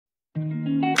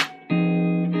Hello,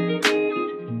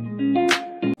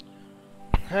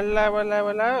 hello,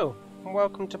 hello, and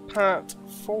welcome to part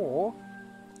 4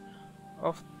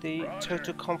 of the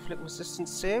Total Conflict Resistance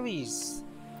series.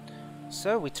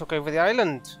 So, we took over the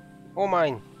island. All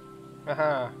mine.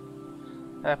 Aha.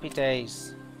 Happy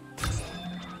days.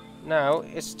 Now,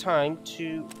 it's time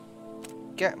to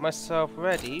get myself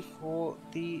ready for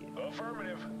the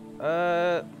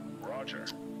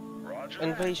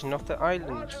invasion of the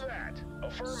island.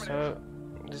 So,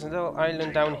 there's a little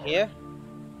island down here.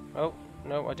 Oh.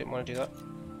 No, I didn't want to do that.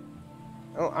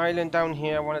 Little island down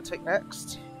here I want to take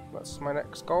next. That's my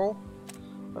next goal.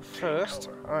 But first,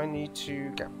 I need to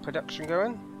get production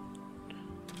going.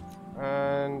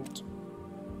 And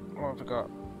what have we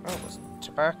got? Oh, it's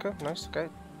tobacco. Nice. Okay,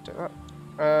 do that.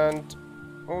 And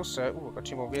also, oh, I've got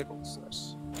 2 more vehicles.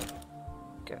 Nice.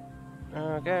 Get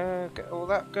all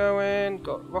that going.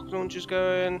 Got rocket launchers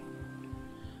going.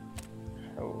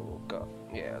 Oh, got.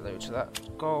 Yeah, loads of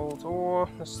that gold ore.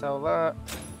 Let's sell that.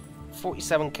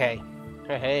 47k.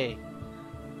 Hey,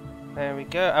 there we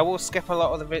go. I will skip a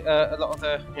lot of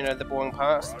the you know, the boring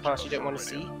parts, the parts you don't want to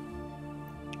see.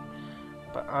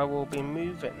 But I will be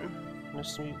moving.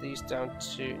 Let's move these down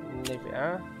to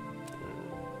Nivea.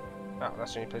 Oh,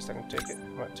 that's the only place I can take it.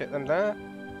 Right, take them there.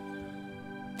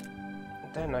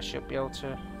 Then I should be able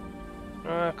to.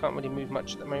 I can't really move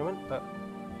much at the moment, but.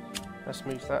 Let's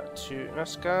move that to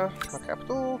Nascar, my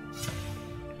capital.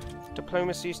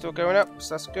 Diplomacy is still going up,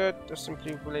 so that's good. Let's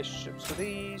improve relationships with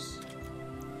these.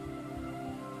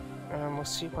 And we'll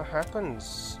see what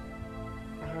happens.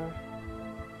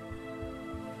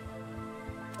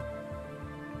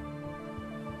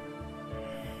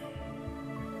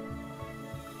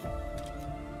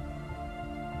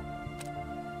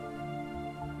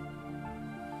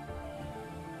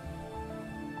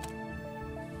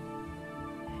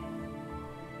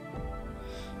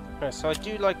 So I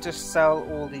do like to sell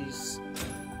all these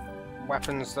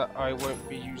weapons that I won't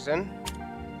be using,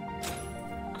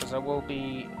 because I will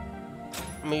be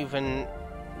moving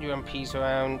UMPs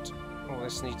around. Oh,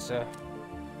 this needs a...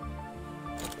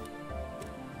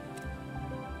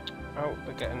 Oh,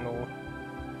 they're getting all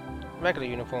regular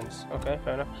uniforms. Okay,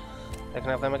 fair enough. They can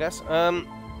have them, I guess.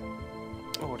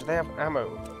 Oh, do they have ammo?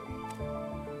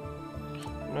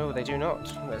 No, they do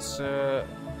not. Let's move.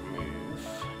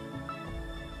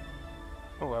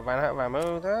 Oh, I ran out of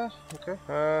ammo there. Okay.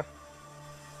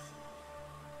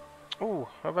 Oh,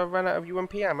 have I run out of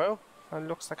UMP ammo? It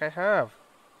looks like I have.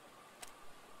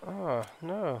 Oh,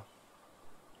 no.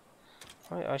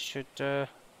 I should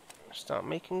start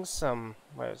making some.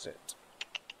 Where is it?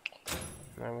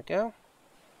 There we go.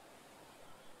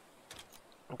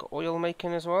 I've got oil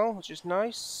making as well, which is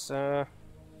nice. Oh,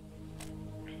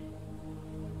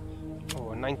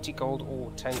 90 gold or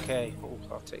 10k. Oh,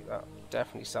 I'll take that.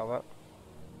 Definitely sell that.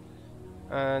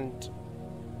 And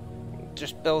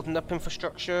just building up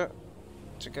infrastructure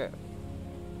to get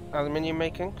aluminium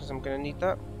making, because I'm going to need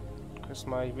that, because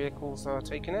my vehicles are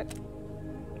taking it.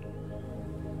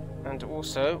 And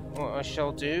also, what I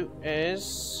shall do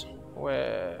is,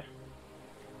 where's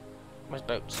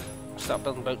boats? Start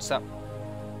building boats up.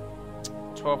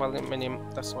 12 aluminium,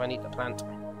 that's why I need the plant.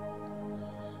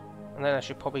 And then I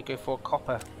should probably go for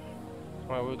copper.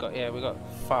 Well, we got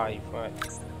 5, right.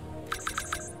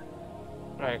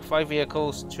 Right, 5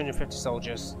 vehicles, 250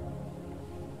 soldiers.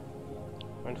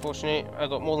 Unfortunately, I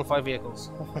got more than 5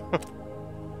 vehicles.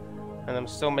 And I'm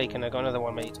still making, I got another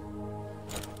one made.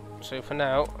 So for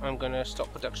now, I'm going to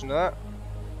stop production of that.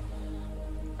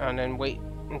 And then wait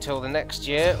until the next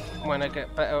year when I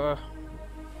get better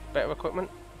equipment,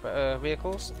 better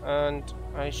vehicles. And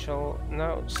I shall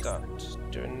now start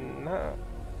doing that.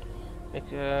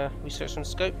 Make research on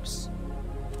scopes.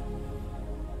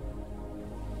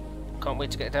 Can't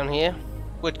wait to get down here.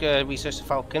 Would go research the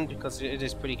Falcon because it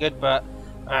is pretty good, but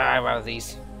I rather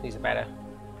these. These are better.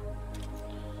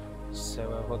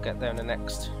 So we'll get there in the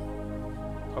next,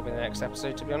 probably the next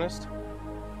episode, to be honest.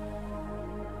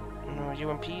 No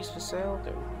UMPs for sale.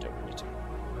 Don't need to.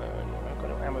 No, I've got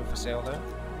no ammo for sale though.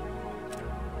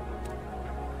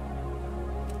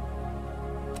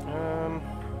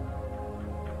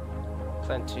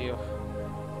 Plenty of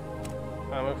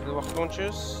ammo for the rocket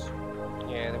launchers.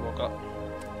 Yeah, they've all got.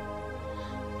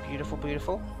 Beautiful,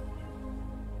 beautiful.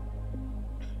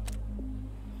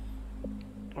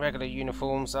 Regular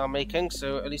uniforms are making,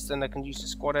 so at least then I can use the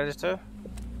squad editor.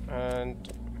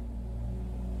 And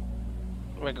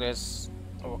regulars.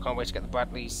 Oh, I can't wait to get the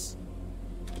Bradleys.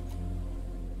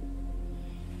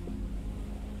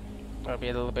 That'll be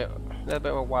a little bit of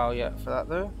a while yet for that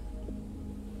though.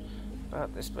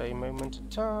 At this very moment in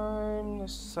time,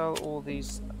 let's sell all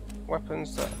these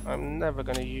weapons that I'm never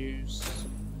going to use.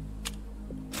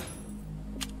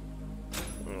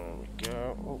 There we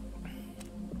go. Oh.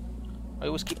 I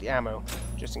always keep the ammo,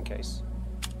 just in case.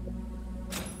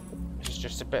 This is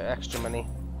just a bit of extra money.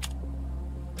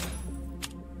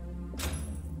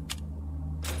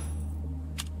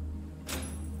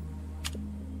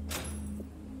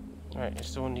 Right, I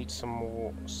still need some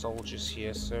more soldiers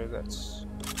here, so let's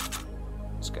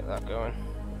get that going.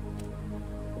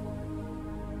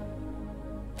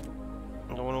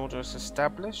 Dawn order is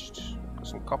established. Got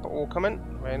some copper ore coming,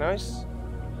 very nice.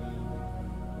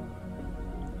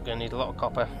 Gonna need a lot of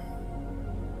copper.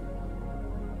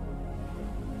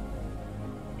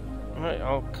 Alright,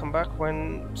 I'll come back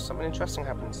when something interesting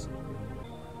happens.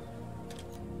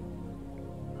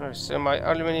 Alright, so my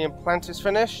aluminium plant is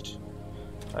finished.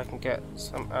 I can get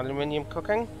some aluminium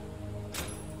cooking.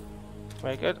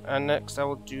 Very good. And next I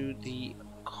will do the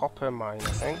copper mine,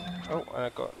 I think. Oh, and I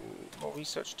got more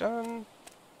research done.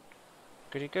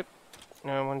 Goody good.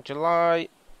 Now on July.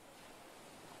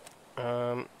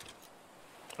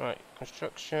 Right,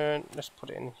 construction. Let's put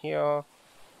it in here.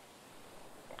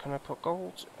 Can I put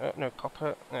gold? No,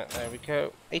 copper. There we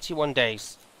go. 81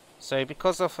 days. So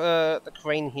because of the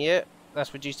crane here,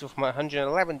 that's reduced from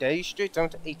 111 days straight down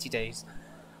to 80 days.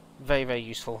 Very, very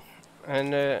useful.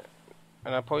 And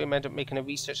I'll probably end up making a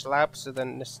research lab, so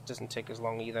then this doesn't take as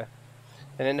long either.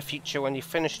 And in the future, when you've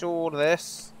finished all of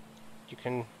this, you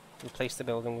can replace the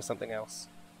building with something else.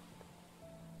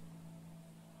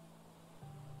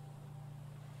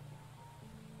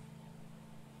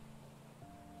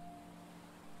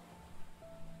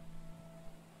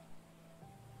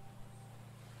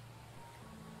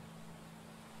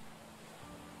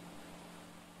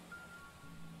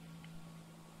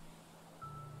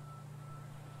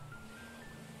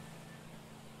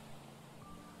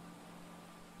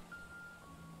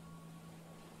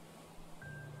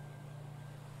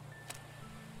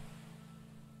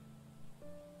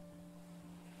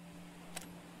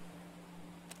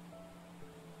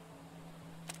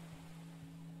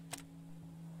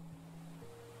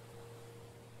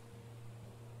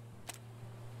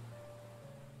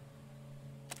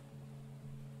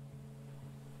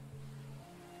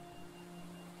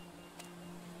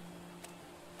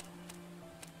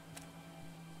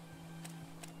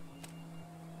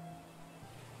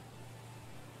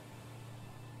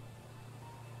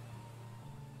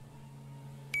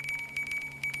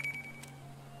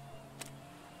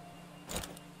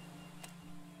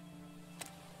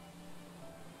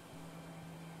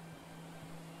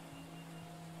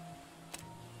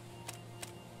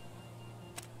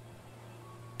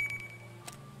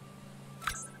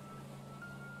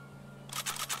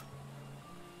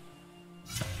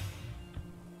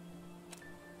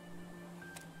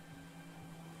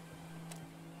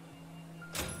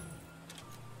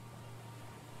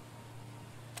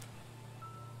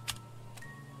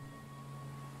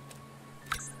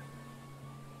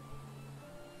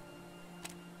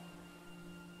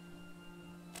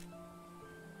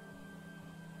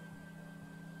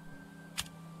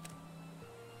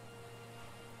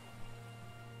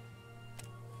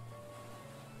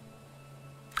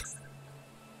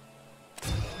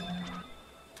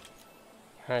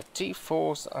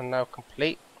 T4s are now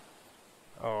complete.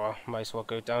 Oh, I might as well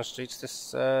go down straight to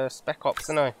this Spec Ops,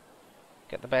 and I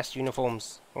get the best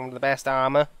uniforms, one of the best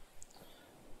armor.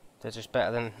 They're just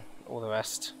better than all the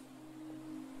rest.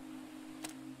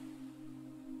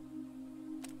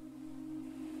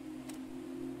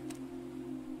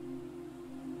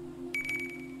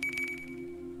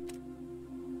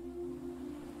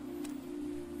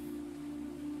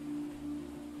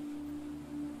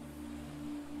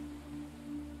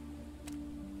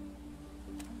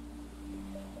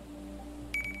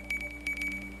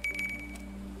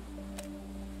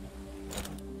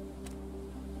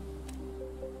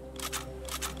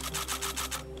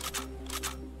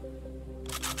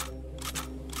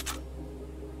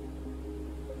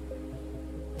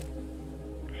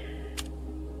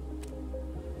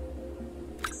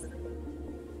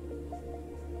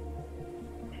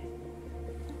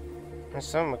 And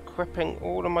so I'm equipping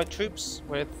all of my troops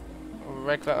with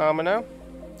regular armor now.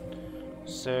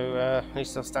 So at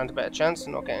least they'll stand a better chance of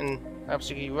not getting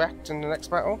absolutely wrecked in the next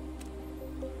battle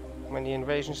when the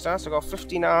invasion starts. I've got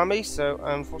 15 army, so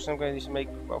unfortunately I'm going to need to make,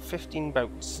 well, 15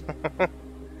 boats.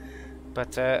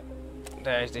 But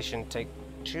they shouldn't take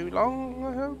too long,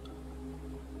 I hope.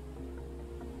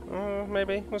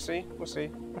 Maybe, we'll see, we'll see.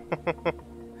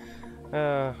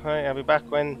 Alright, I'll be back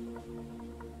when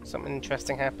something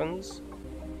interesting happens.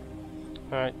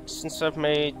 Alright, since I've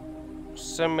made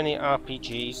so many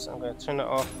RPGs, I'm going to turn it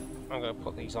off. I'm going to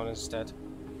put these on instead.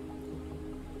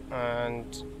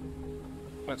 And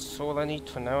that's all I need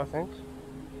for now, I think.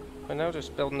 For now,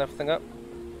 just building everything up.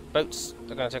 Boats,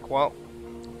 they're going to take a while,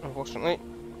 unfortunately.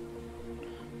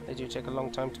 They do take a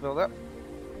long time to build up,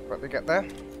 but they get there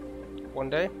one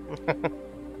day.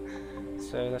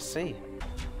 So let's see.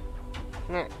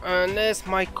 And there's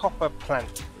my copper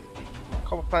plant. My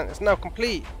copper plant is now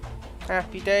complete.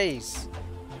 Happy days.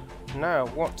 Now,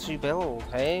 what to build?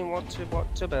 Hey, what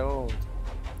to build?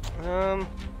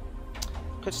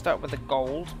 Could start with the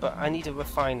gold, but I need a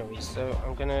refinery, so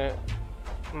I'm gonna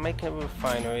make a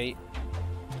refinery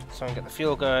so I can get the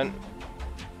fuel going.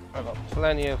 I've got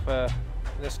plenty of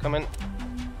this coming.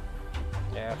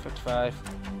 Yeah, 55.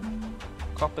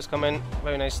 Copper's coming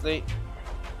very nicely.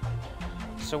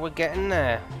 So we're getting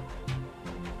there.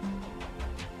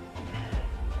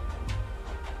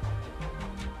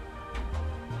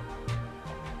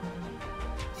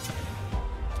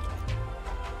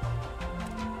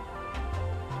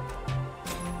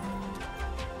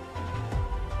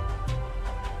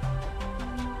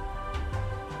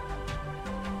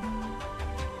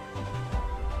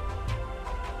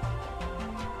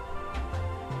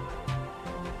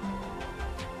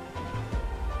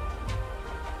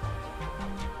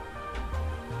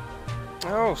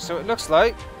 Oh, so it looks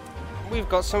like we've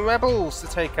got some rebels to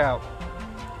take out.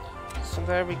 So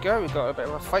there we go, we've got a bit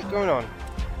of a fight going on.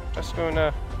 Just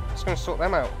gonna sort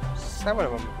them out. 7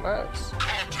 of them, nice.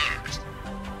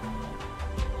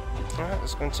 Alright,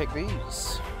 let's go and take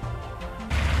these.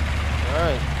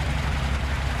 Alright.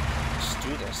 Let's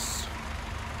do this.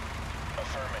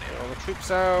 Get all the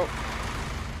troops out.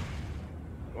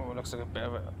 Oh, it looks like a bit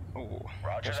of a... Oh,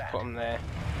 let's put them there.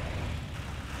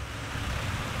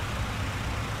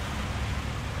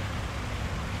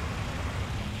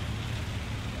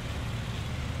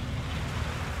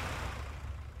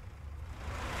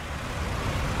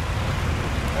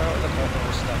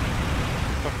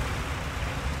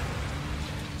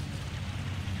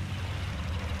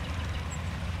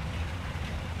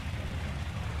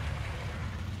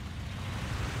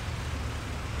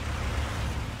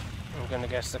 I'm gonna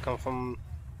guess they come from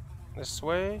this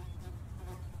way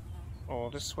or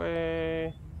this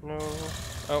way. No.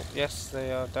 Oh, yes,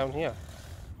 they are down here.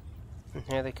 And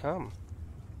here they come.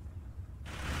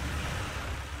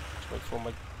 Just wait for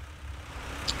my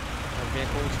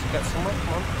vehicles to get somewhere.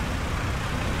 Come on.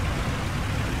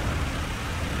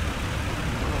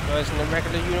 Come on, guys in the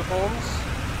regular uniforms.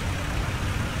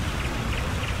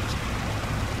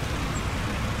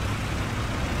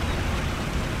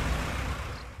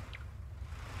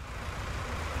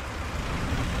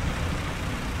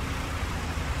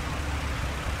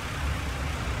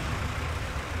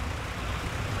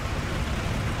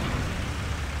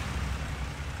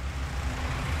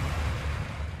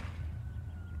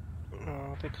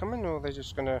 Are they coming, or are they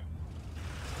just gonna...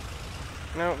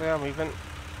 No, they are moving.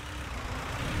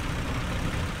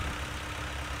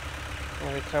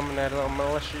 Here they come in their little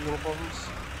militia uniforms.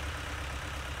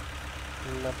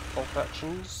 And their bolt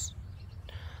actions.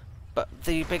 But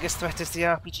the biggest threat is the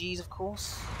RPGs, of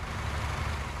course.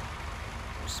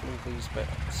 Let's move these a bit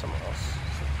somewhere else.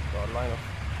 So we've got a line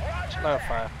of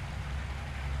fire.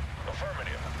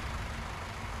 Affirmative.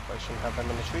 I shouldn't have them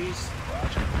in the trees.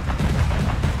 Roger.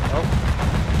 Oh.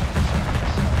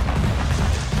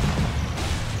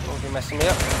 Will be messing me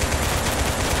up.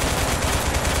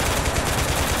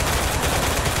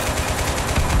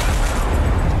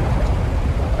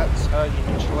 That's how you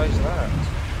neutralize that.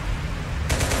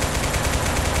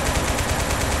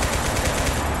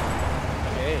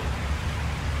 Okay.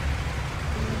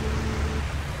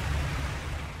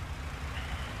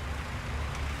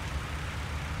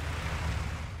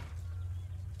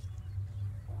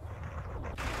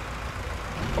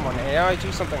 Come on, AI,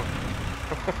 do something.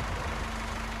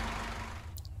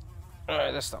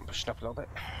 Alright, let's start pushing up a little bit.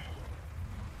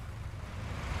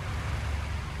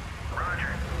 Roger.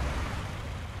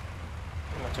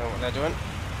 I'm not doing what they're doing.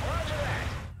 Roger that.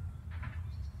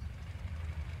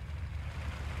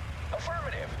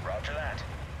 Affirmative. Roger that.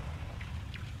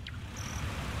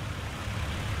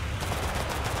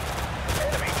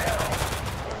 Enemy down.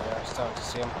 Yeah, I'm starting to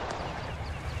see them.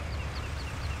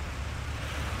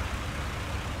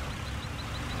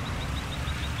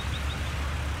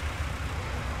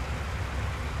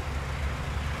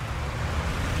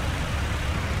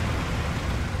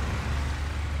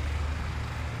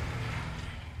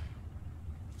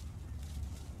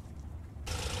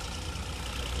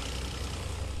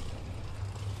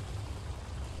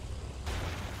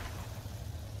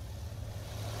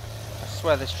 I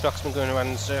swear this truck's been going around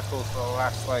in circles for the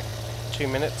last like 2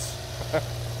 minutes.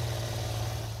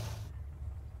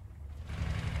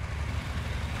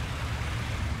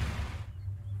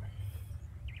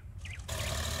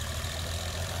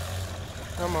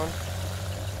 Come on.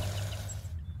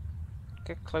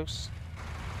 Get close.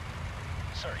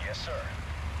 Sir, yes, sir.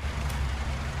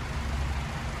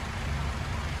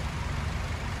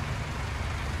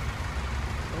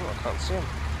 Oh, I can't see him.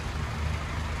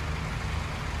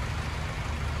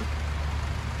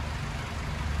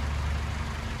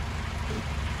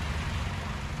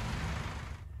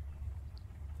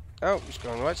 Oh, he's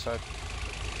going right side.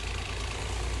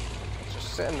 He's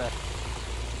just sitting there.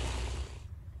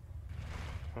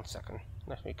 1 second.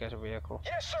 Let me get a vehicle.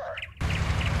 Yes, sir.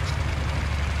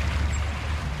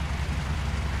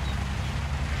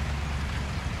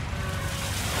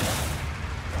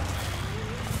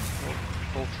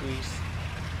 All trees.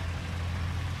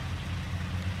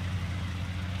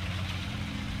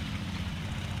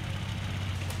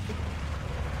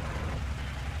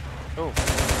 Oh.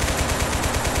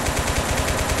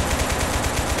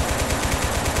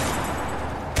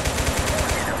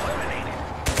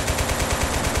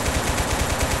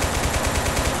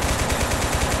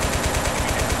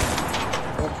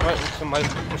 Walked right into my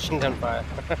machine gun fire.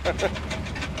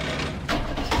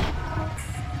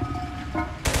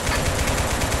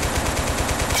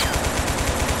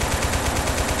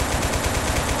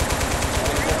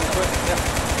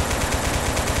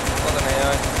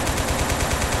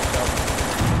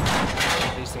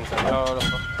 These things have a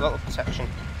lot of protection.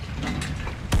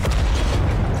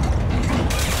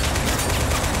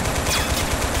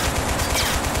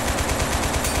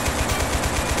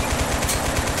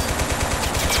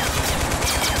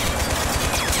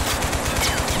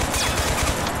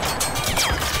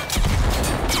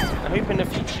 I hope in the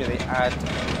future they add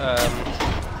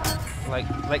like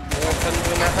more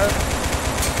thunder in their head.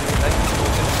 Like more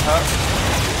thunder hurt.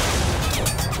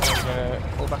 I'm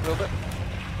gonna pull back a little bit.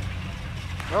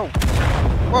 Oh!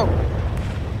 Whoa!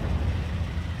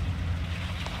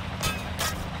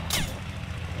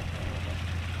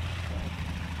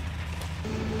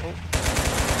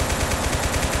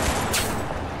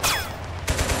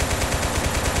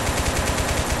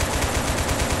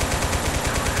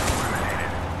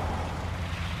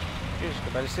 Jeez,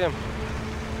 can barely see him.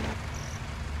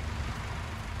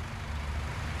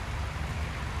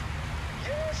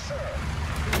 Yes, sir.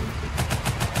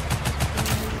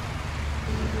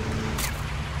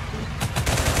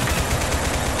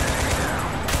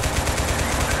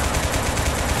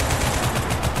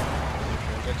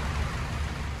 Good.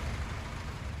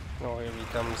 Oh, here he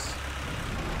comes.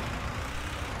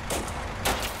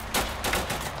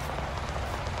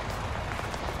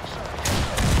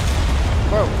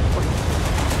 Whoa! What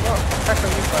the heck are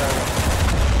you firing?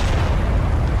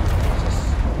 What's this?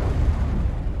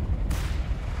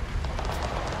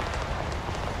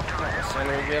 Is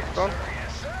enemy vehicle gone?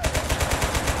 Yes, sir.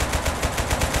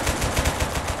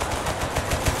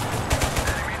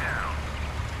 Enemy down.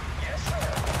 Yes, sir.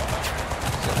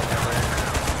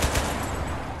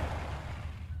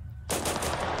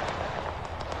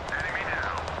 Enemy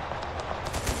down.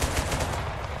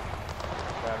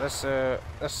 Now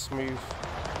let's move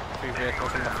 3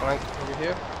 vehicles in the flank over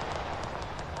here.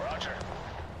 Roger.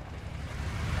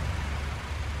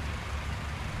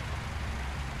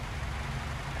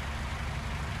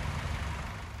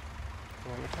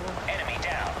 Enemy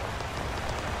down.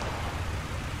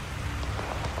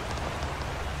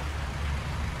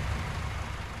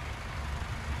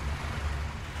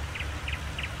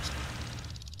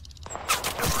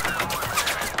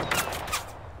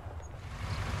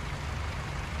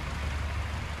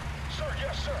 Sir,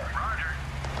 yes, sir. Roger.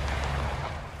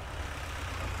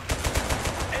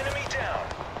 Enemy down.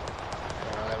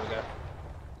 Oh, there we go.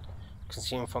 Can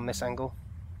see him from this angle.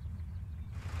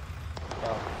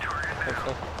 Well,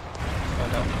 hopefully.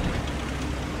 Find out.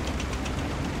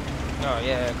 Oh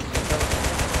yeah, 'cause he's done.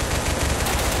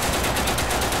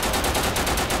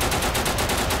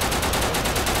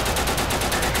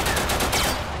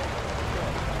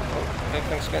 Oh, okay,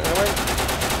 thanks for getting in the way.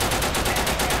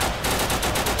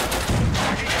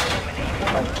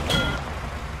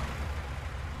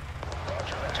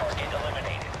 Roger, the target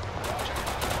eliminated. Roger.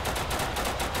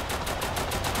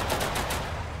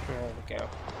 There we go.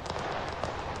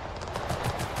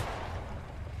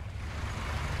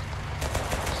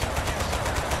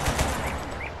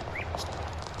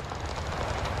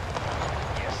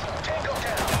 Yes, sir. Tango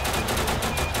down.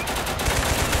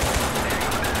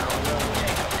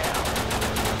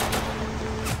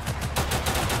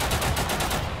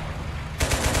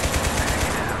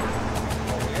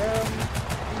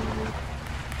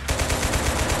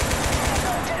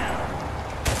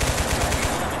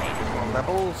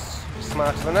 Rebels,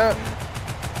 smarter than that.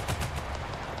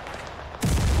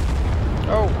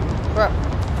 Oh, crap.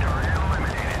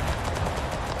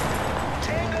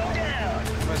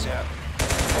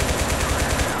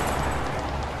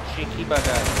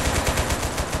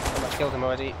 killed him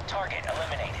already. Target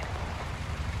eliminated.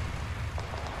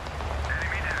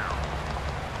 Enemy down.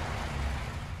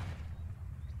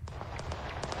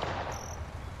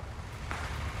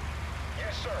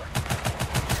 Yes, sir.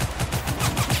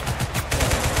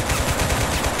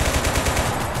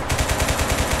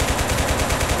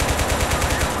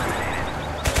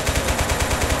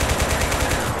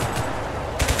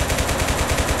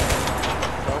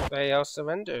 Well, they are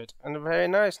surrendered, and they're very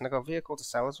nice, and I got a vehicle to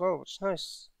sell as well, which is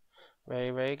nice.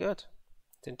 Very, very good.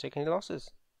 Didn't take any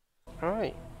losses.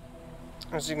 Alright.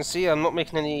 As you can see, I'm not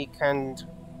making any canned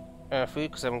food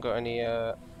because I haven't got any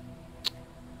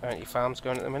farms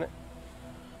going at the minute.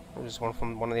 There's one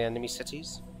from one of the enemy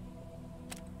cities.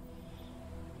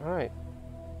 Alright.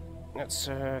 Let's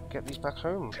get these back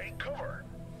home. Take cover.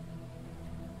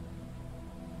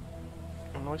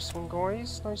 Nice one,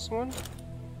 guys. Nice one.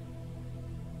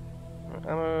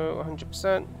 Ammo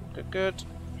 100%. Good, good.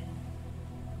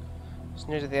 It's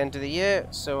near to the end of the year,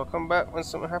 so I'll come back when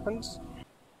something happens.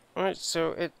 Alright,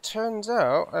 so it turns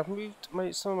out I've moved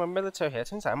some of my military here. It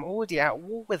turns out I'm already at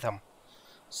war with them.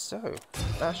 So,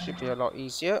 that should be a lot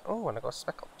easier. Oh, and I got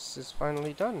Spec Ops is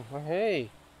finally done. Oh, hey.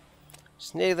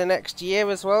 It's near the next year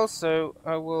as well, so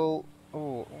I will...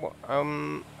 Oh, what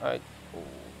am I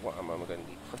going to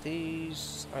need for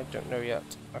these? I don't know yet.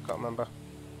 I can't remember.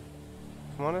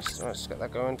 If I'm honest, let's get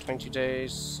that going. 20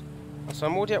 days. So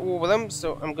I'm already at war with them,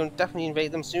 so I'm going to definitely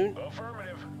invade them soon.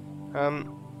 Affirmative.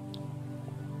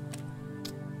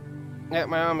 Yeah,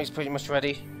 my army's pretty much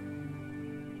ready.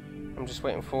 I'm just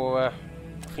waiting for a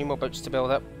few more boats to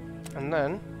build up, and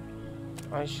then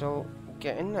I shall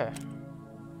get in there.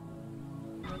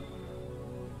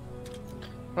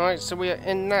 Alright, so we are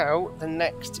in now the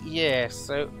next year,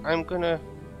 so I'm gonna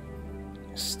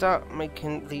start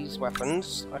making these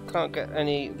weapons. I can't get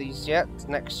any of these yet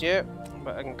next year,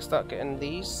 but I can start getting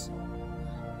these.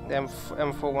 The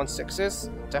M416s,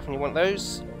 definitely want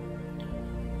those.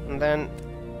 And then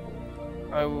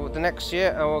the next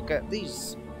year I will get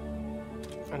these.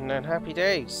 And then happy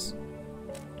days.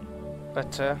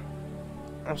 But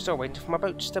I'm still waiting for my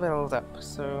boats to build up,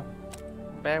 so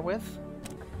bear with.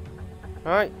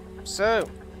 Alright, so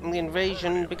the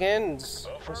invasion begins.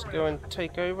 Let's go and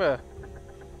take over.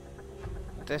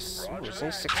 This is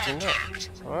only 16 left.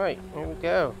 Alright, here we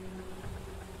go.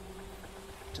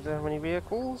 Do they have any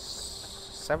vehicles?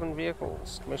 7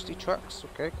 vehicles. Mostly trucks.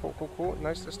 Okay, cool, cool, cool.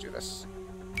 Nice, let's do this.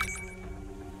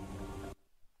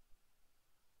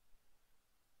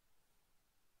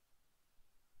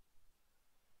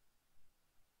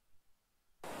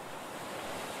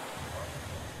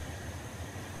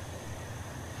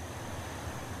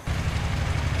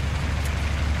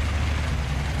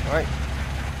 Right.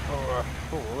 Oh,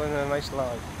 in a nice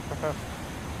line.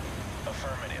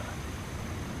 Affirmative.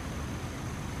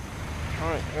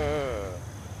 Alright, oh,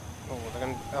 they're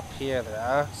going up here they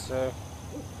are, so...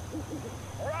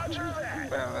 Roger that.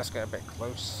 Well, let's get a bit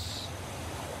close.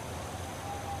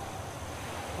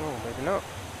 Oh, maybe not.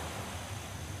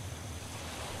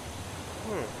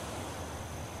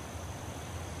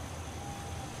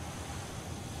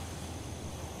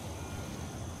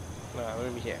 No, we're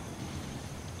over here.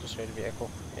 Just show the vehicle.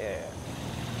 Yeah.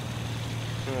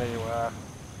 There you are.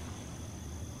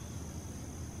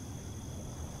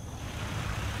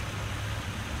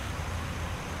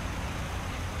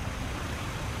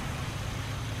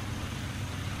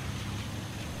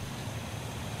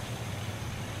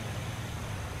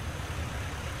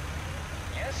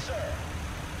 Yes, sir.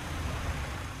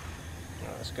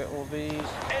 Right, let's get all these.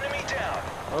 Enemy down.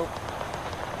 Oh.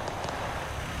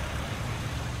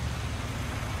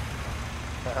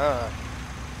 Aha.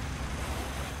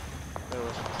 There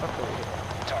was a truck over here.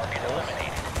 Target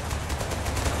eliminated.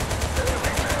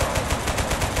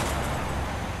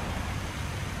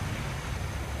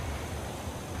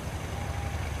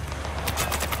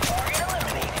 Target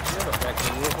eliminated. Yeah, look like the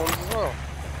uniforms as well.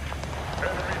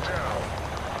 Enemy down.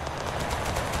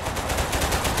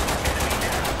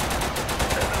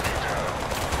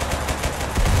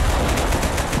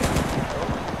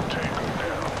 Take them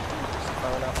down. Just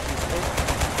firing off these things.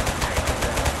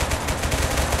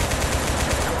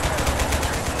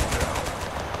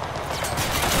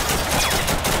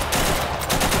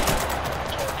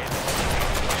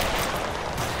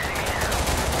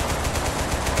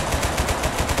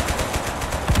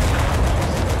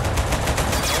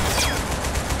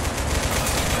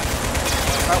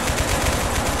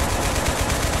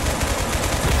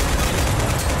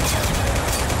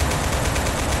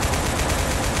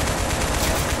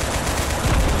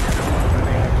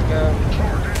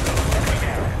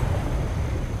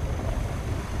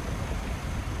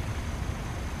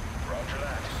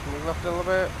 Move left a little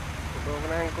bit.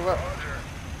 and angle up.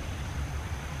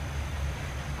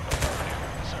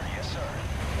 Sir, yes, sir.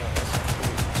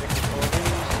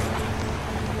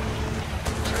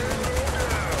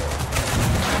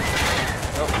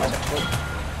 Oh, that's cool.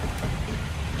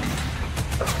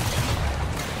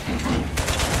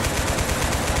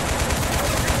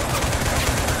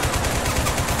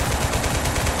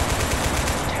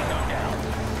 Tango down.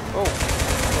 Oh,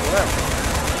 look at that.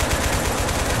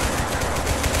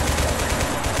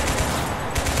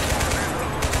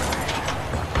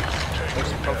 Make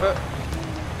some comfort.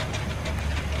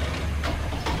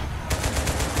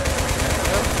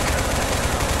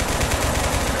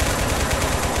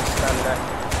 Stand there.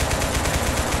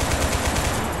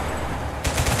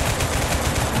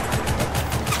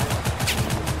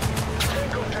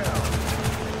 Tango down.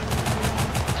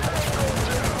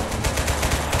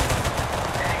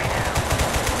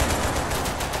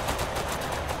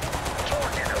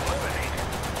 Target eliminated.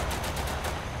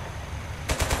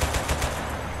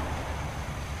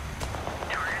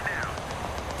 Target down.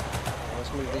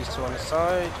 Let's move these two on the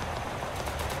side.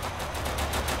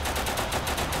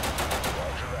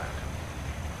 Roger that.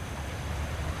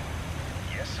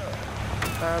 Yes, sir.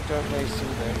 How don't they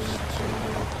see those two?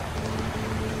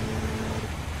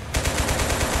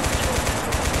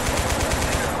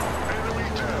 Enemy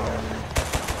down.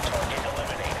 Target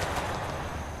eliminated.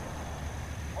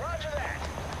 Roger that.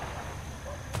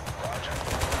 Roger.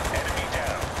 Enemy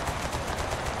down.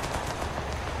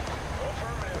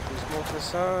 Affirmative. These more to the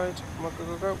side. Come on, go,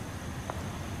 go, go.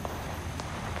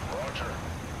 Roger.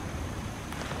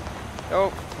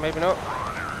 Oh, maybe not.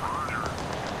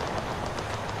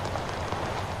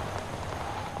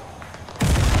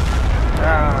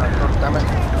 Ah, god damn it.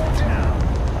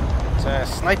 Down.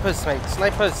 Snipers, mate,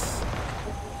 snipers!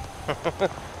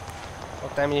 Oh,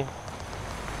 damn you.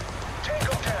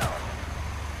 Tango down.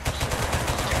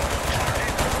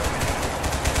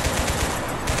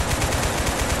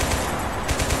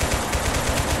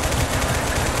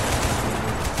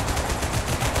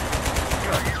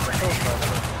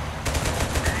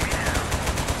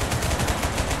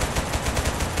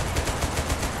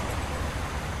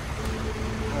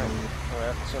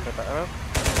 Alright, that's a bit better now.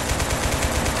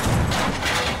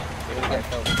 You're gonna get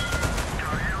killed.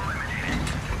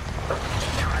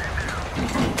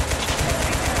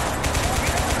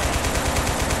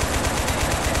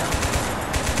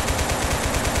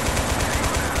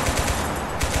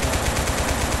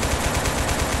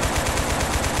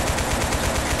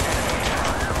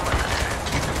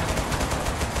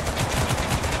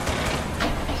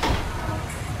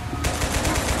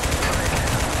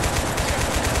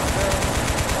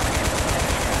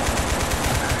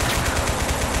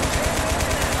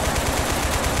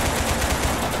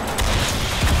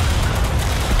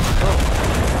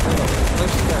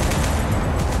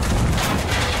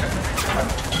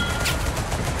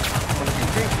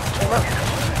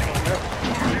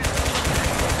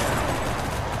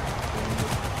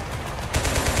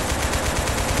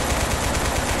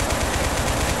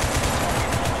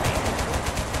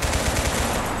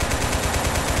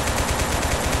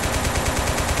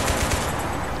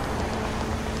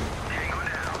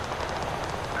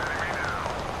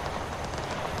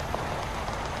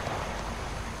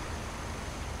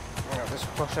 Just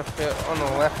push up here on the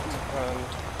left and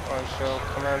I shall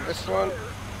command this one. Sir,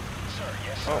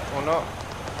 yes, sir. Oh, or not.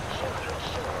 Sir, yes,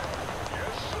 sir.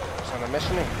 Yes, sir. It's on a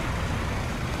mission.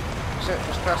 That's it,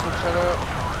 just pass each other up.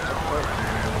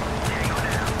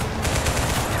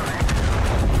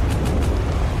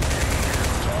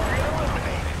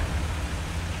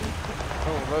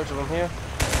 Oh, loads of them here.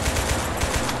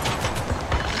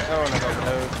 Oh, and I got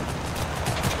loads.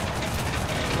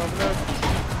 Come on, load.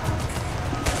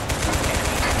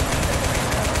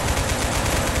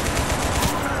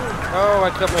 Oh, I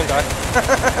killed my guy.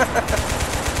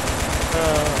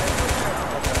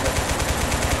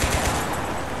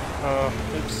 Oh,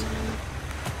 oops.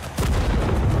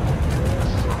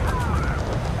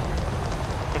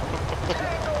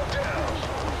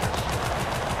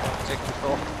 Take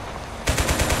control.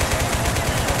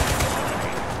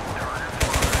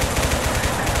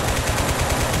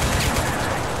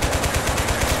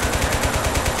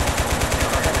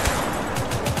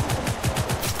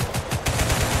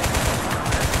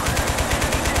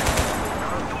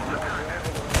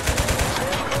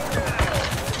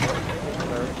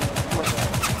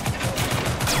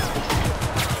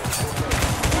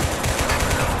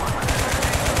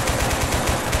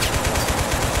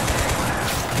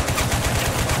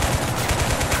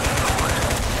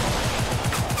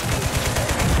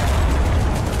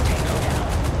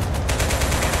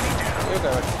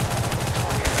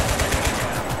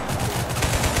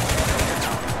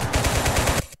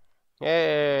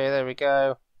 Yay, there we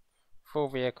go. 4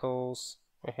 vehicles.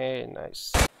 Hey,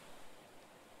 nice.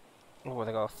 Oh,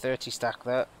 they got a 30 stack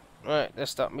there. Right,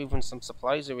 let's start moving some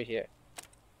supplies over here.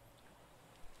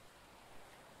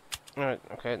 Alright,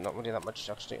 okay, not really that much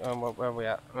actually. Where are we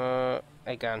at?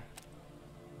 Again.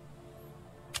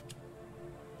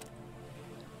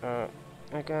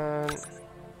 Again.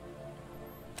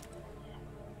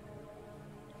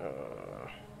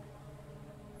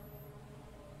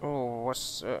 Oh,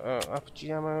 what's RPG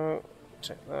ammo?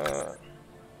 Take that.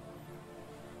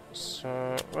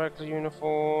 Some regular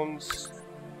uniforms.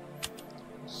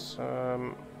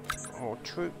 Some more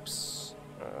troops.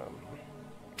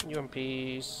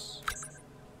 UMPs.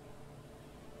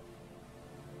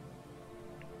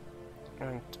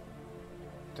 And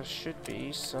there should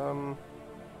be some.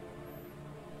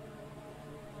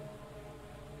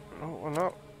 Oh, or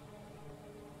not.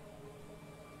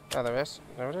 Oh, there is.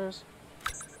 There it is.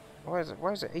 Why is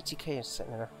it 80k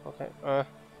sitting there? Okay.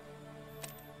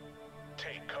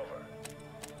 Take cover.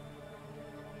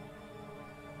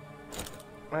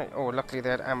 Right. Oh, luckily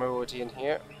they had ammo already in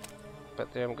here,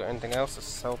 but they haven't got anything else,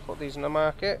 so I'll put these in the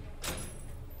market.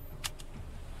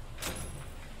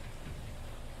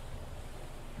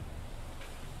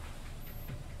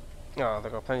 Oh,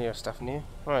 they've got plenty of stuff in here.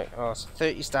 Right. Oh, it's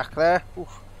 30 stack there.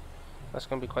 Oof. That's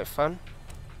going to be quite fun.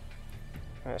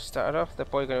 Let's start it off. They're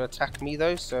probably going to attack me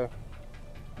though, so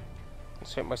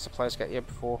let's hope my supplies get here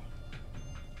before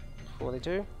they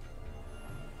do.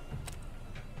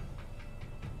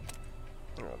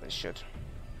 Oh, they should.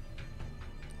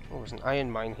 Oh, there's an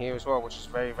iron mine here as well, which is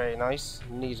very, very nice.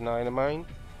 Need an iron mine,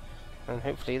 and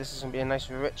hopefully this is going to be a nice,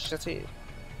 rich city.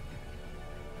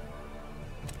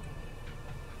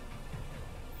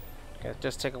 Okay, it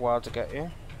does take a while to get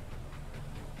here.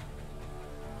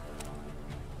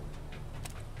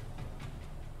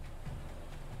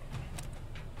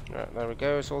 Right, there we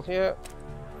go, it's all here.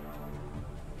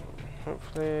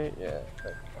 Hopefully, yeah,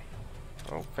 there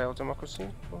we go. Oh, failed democracy?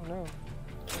 Oh no.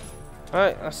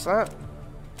 Alright, that's that.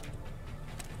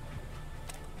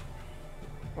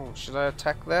 Oh, should I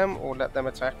attack them or let them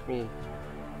attack me?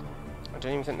 I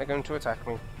don't even think they're going to attack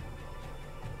me.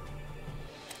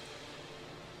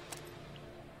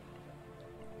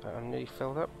 But I'm nearly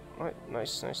filled up. Right,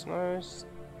 nice, nice, nice.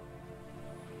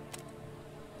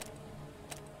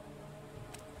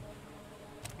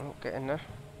 Oh, get in there.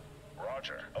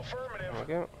 Roger. Affirmative. There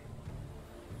we go.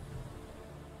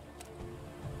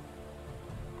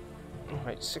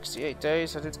 Alright, 68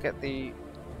 days. I did get the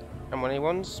M1A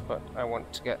ones, but I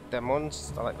want to get them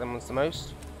ones. I like them ones the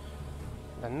most.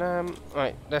 And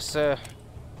right, let's go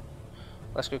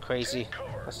crazy.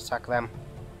 Let's attack them.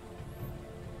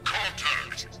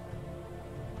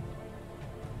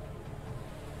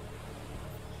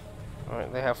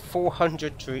 Alright, they have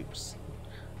 400 troops.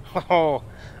 Oh,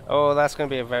 that's going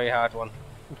to be a very hard one.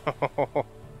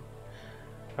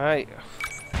 Right.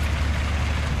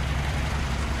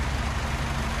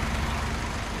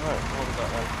 Right, what have we got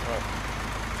then? Right.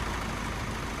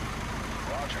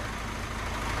 Roger.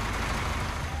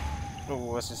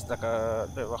 Oh, this is like a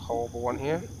bit of a horrible one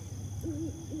here.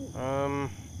 Oh,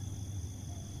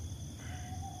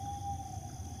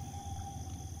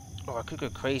 I could go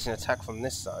crazy and attack from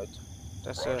this side.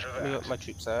 Let's move up my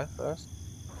troops there first.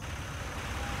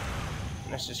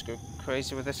 Let's just go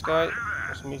crazy with this guy.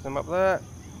 Let's move them up there.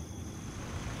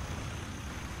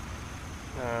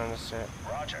 And let's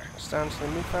stand so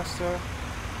they move faster.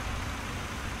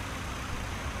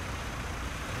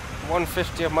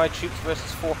 150 of my troops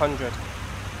versus 400.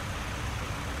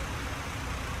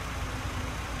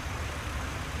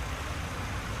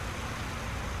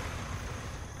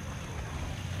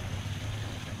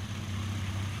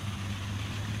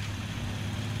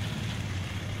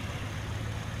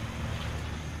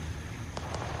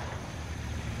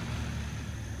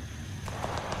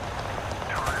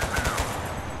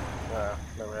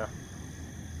 There we are.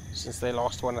 Since they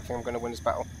lost one, I think I'm going to win this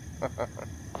battle. And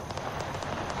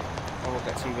we'll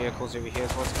get some vehicles over here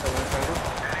as well to cover this angle.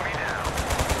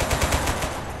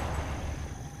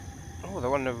 Oh,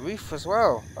 they're on the roof as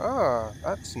well. Ah,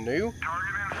 that's new.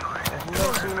 I've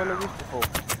never seen them on the roof before.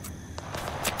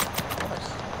 Nice.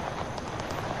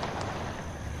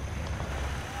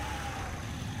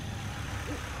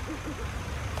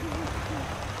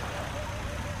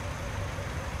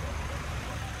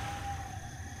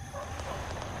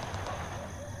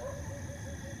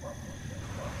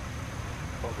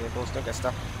 Vehicles don't get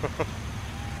stuck.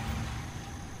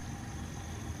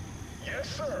 Yes,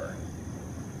 sir.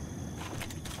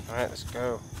 Alright, let's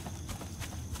go.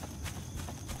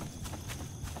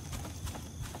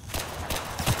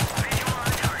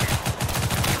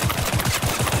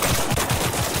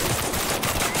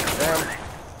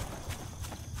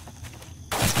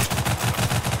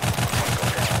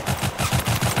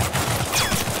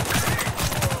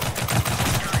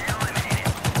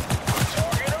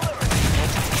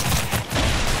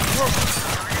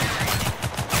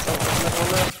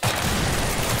 corner.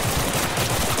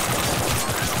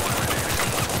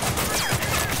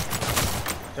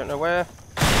 Don't know where.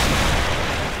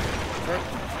 Okay.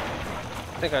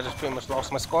 I think I just pretty much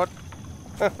lost my squad.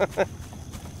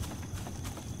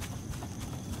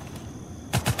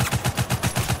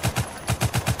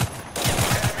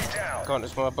 God,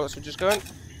 there's more boats we're just going.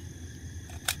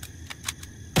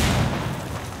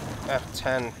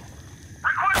 F10.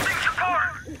 Requesting support!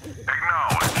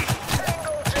 Acknowledged.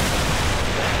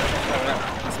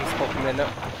 Some smoke coming in now.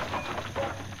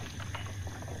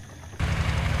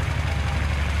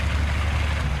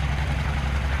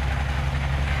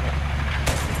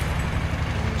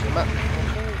 Zoom up.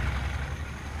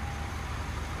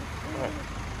 Right.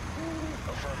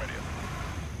 Affirmative.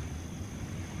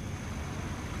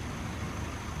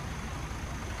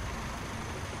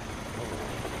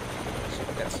 See if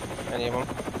it gets any of them.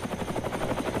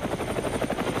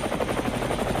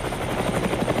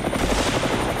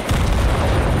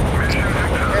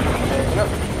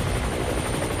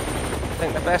 I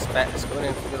think the best bet is going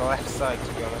in through the left side,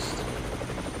 to be honest.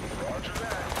 Roger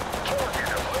that. Target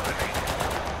eliminated.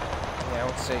 Yeah, I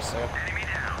would say so. Enemy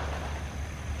down.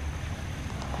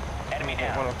 Enemy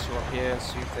Get one or two up here and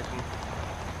see if they can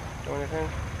do anything.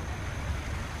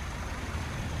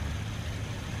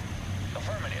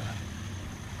 Affirmative.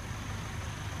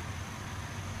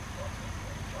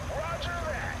 Roger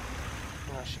that.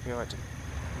 I should be alright to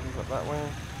move up that way.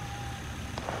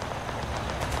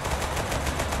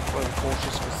 We're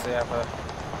cautious because they have a,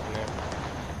 you know,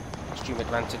 extreme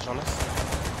advantage on us.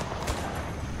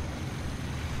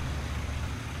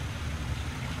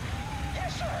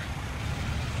 Yes, sir.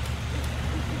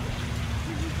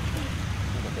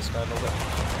 Look at this guy a little bit.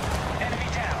 Enemy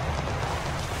down.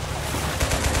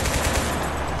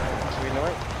 Should we know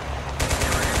it?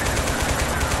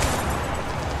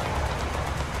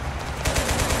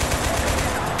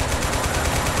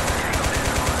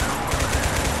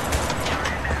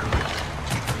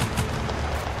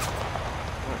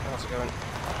 How's it going?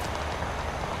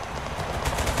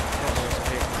 Oh, there's a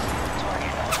vehicle.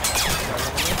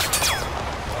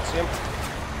 Can't see him.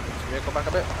 Move the vehicle back a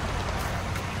bit.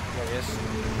 There he is.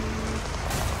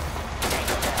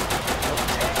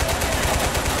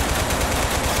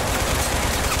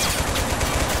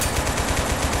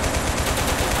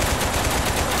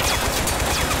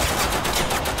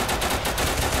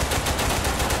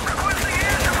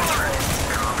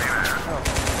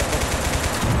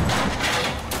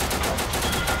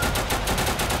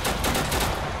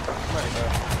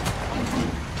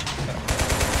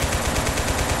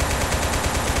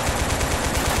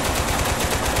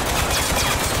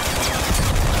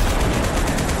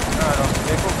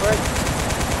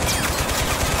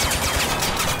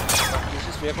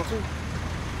 Vehicle too.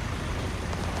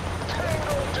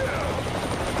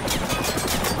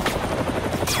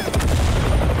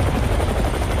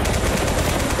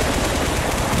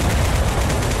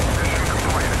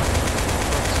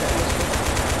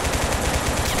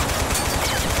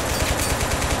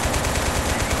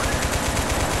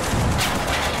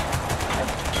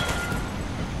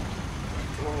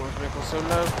 Oh, the vehicle's so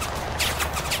low.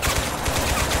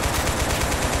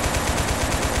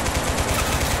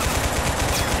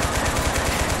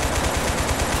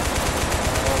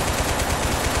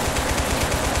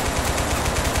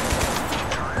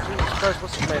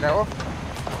 What's it made out of?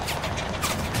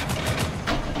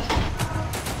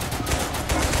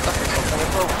 Stuck in something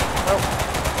as well. Oh.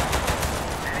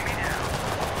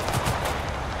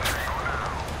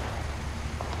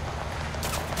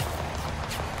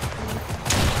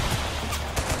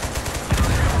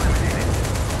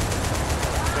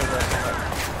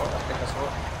 I think I saw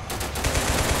it.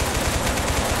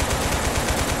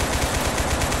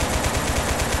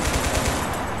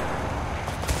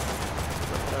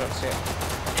 I don't see it.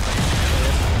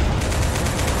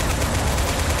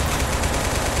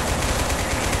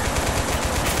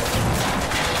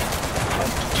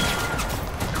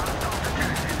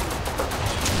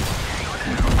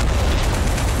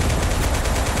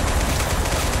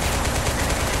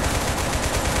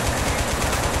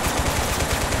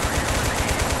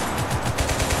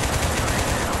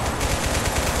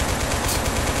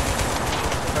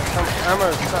 How much ammo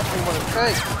does that thing want to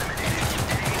take?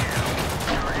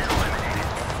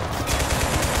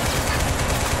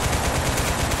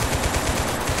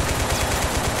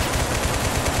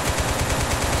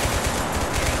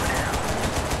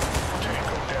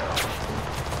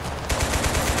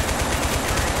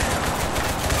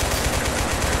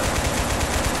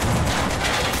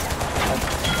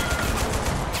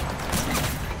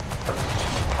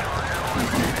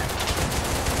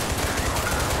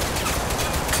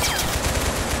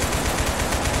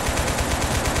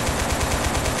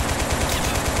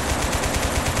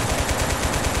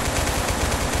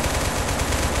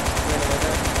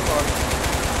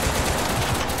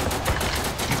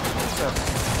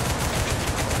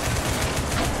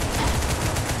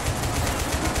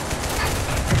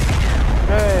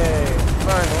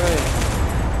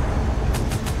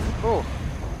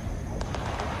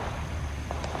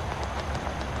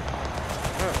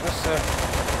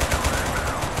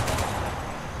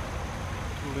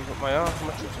 Got my arm,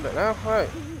 my troops a bit now. Right.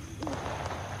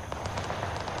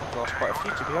 I've lost quite a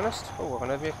few, to be honest. Oh, I've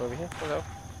another vehicle over here. Hello.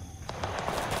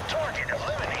 Target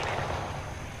eliminated.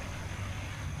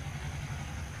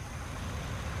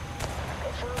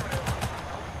 Affirmative.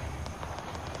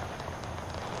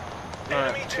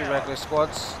 Alright, 2 regular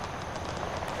squads.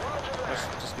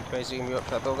 Just be basically me up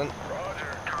to that building. Roger.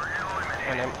 Target eliminated.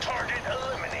 And then Target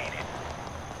eliminated.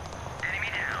 Enemy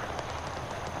down.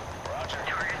 Roger.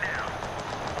 Target down.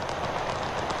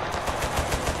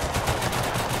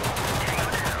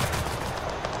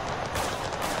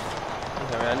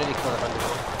 okay, I nearly killed 100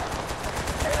 more.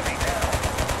 Enemy down.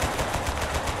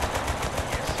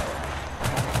 Yes, sir.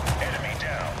 Enemy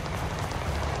down.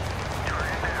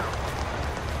 Target down.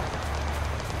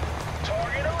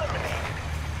 Target eliminated.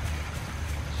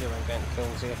 See if I'm getting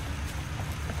kills here.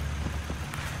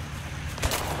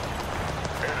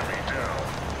 Enemy down.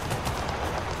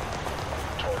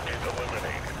 Target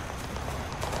eliminated.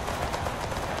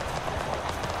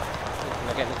 Can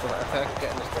I get this one? I can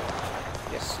get in this one.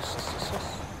 Yes, yes, yes, yes, yes.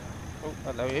 Oh,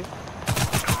 hello you.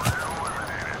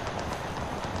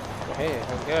 Oh, here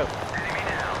we go. Enemy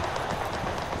down.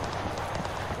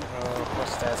 Oh,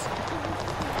 what's that?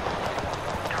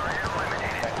 Target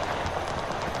eliminated.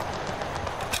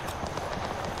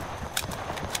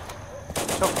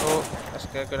 Top floor. Let's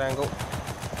get a good angle.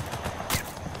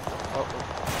 Oh, oh.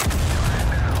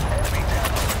 Enemy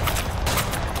down.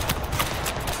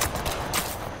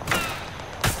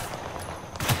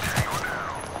 Tango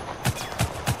down.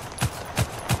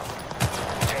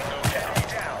 Enemy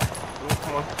down. Oh,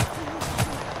 come on.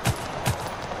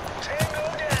 Tango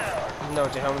down. No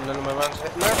idea how none of my rounds are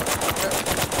hitting that.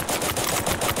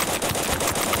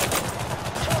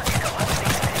 Target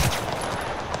eliminated.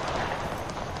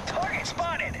 Target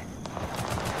spotted.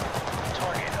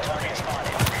 Target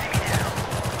spotted. Enemy down.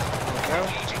 There we go.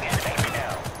 Engaging enemy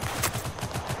now.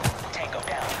 Tango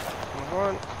down. Move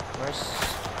on. Nice.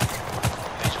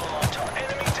 Visual on target.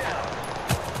 Enemy down.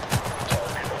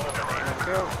 Target There eliminated. we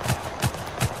go.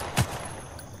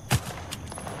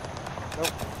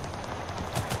 Nope.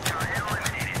 Target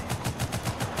eliminated.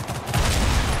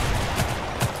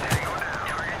 Tango down.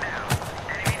 Target down.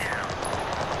 Enemy down.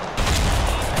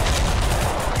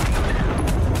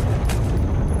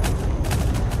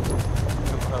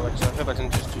 Oh, I hope I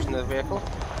didn't just use another vehicle.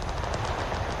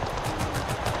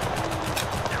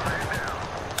 Target down.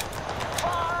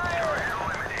 Fire!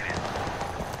 Eliminated.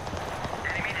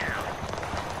 Enemy down.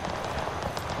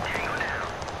 Tango down.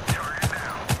 Target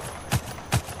down.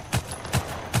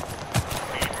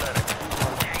 Need medic.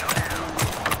 Tango down.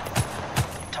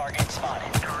 Target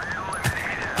spotted. Target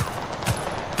eliminated.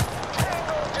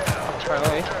 Tango down. Try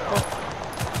that. Oh,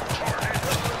 Target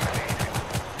eliminated.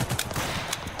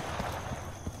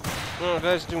 oh,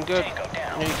 guys, doing good. Tango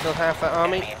down. Nearly killed half that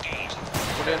army. Enemy engaged.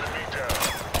 Brilliant. Enemy down.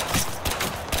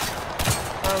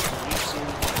 How do you see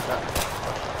that?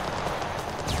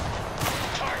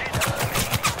 Target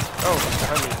eliminated. Oh, that's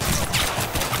behind me.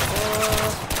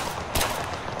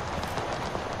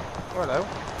 Hello.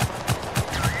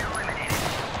 Target eliminated.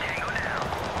 Tango down.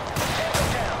 Tango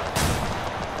down.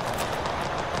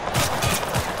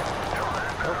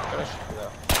 Oh, finish. No.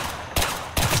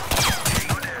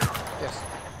 Tango down. Yes.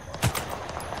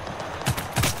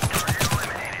 Target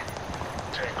eliminated.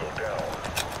 Tango down.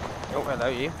 Oh, hello,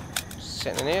 you.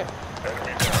 Sitting in here.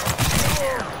 Enemy down.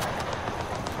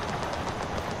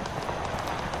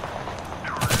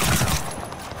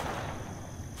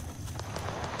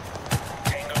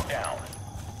 Tango down. Tango down.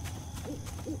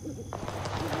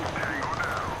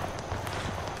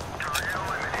 Target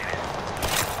eliminated.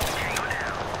 Tango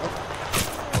down.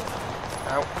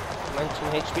 Ow.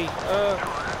 19 HP.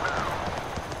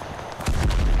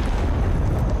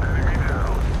 Enemy down.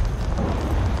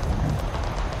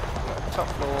 Top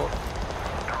floor.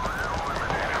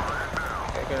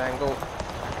 Get a good angle.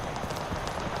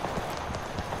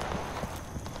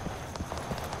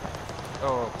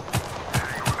 Oh,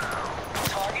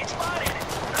 Target spotted.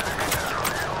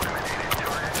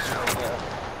 yeah.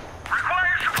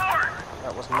 Require support.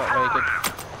 That was not very good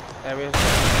areas.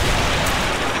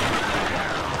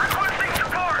 Requesting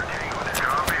support.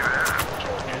 Copy that.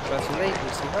 Try some navy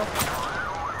somehow.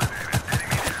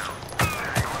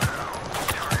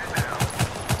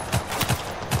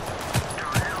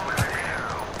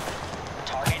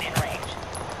 Target in range.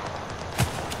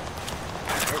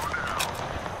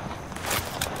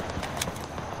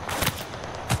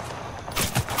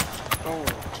 Oh,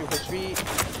 2 HP.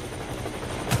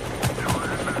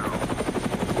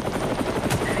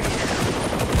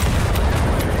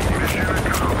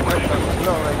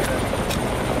 No, like that.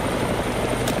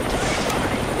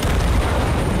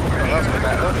 Oh, that's a bit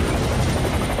better.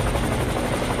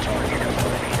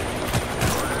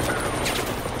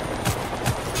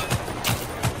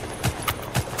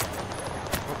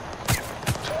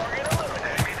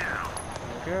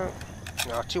 There we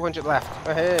go. No, 200 left.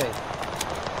 Oh, hey.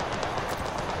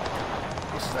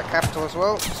 This is the capital as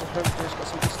well, so hopefully it's got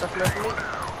some good stuff in there for me.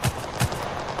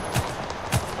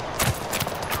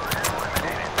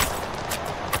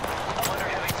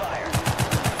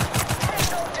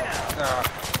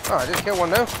 Oh, I did kill one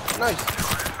though. Nice.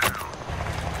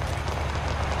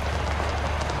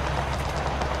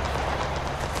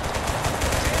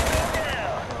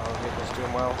 Oh, the vehicle's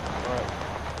doing well. Alright.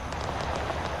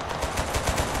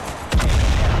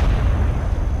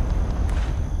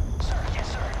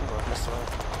 Oh, I've missed one.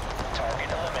 Target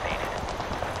eliminated.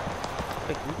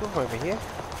 Big group over here.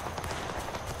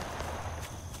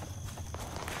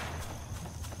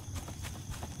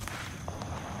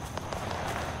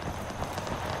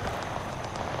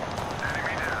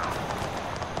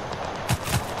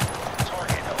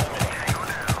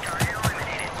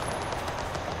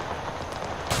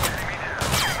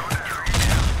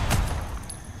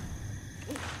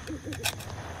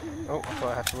 Oh, I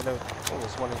thought I had to reload. Oh,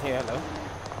 there's one in here, hello.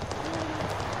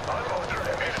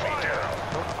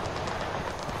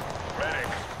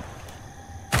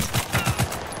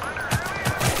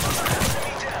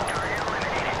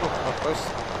 Oh, not close.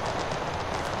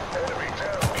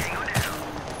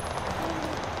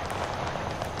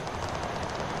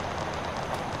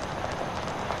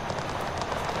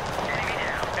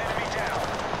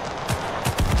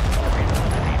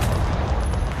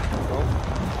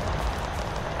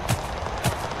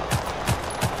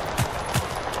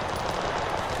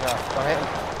 I'll hit him.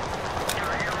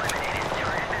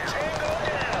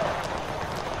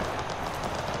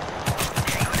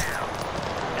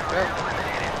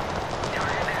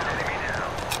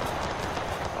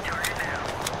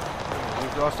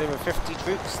 We've lost over 50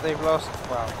 troops. They've lost,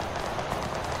 wow,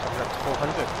 coming up to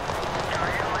 400.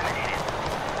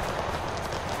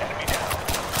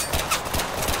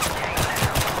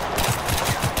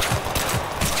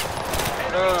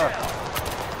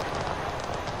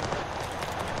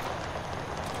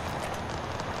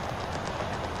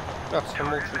 Got some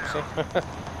more troops here.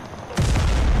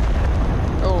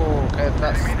 Oh, okay,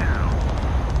 that's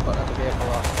got another vehicle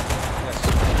off. Yes.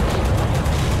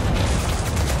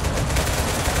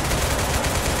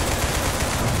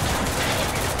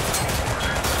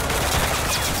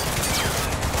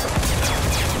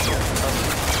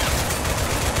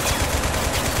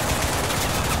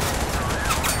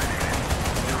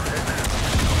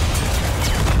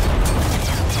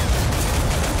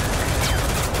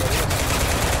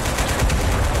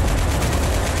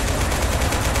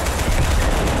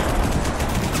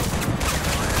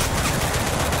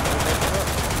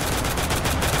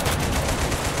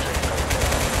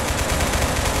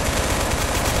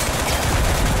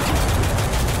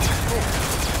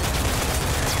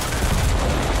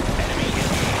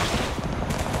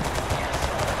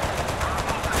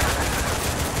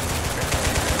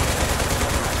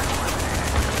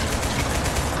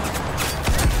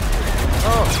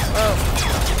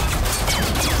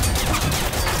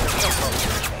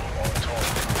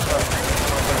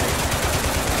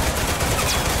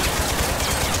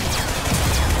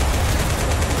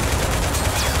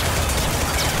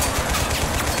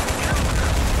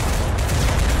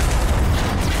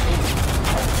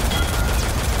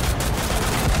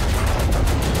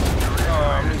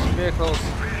 Vehicles,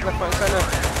 left, right, centre.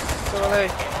 So are they.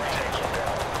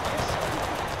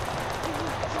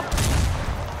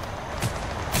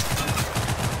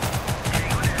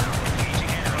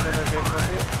 Another vehicle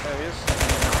here. There he is.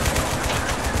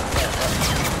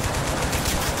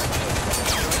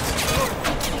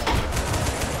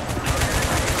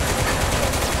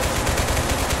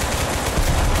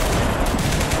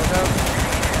 Go down.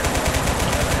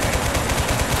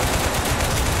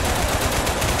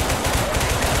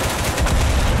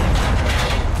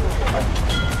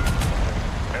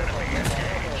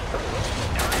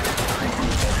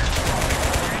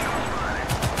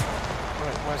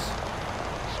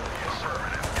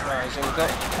 He's only got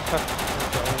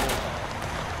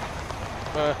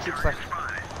troops left.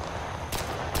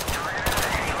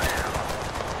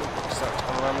 Starting to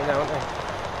come around me now, aren't they?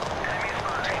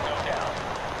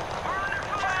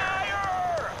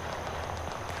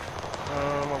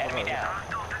 What was that?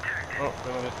 Oh,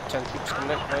 another 10 troops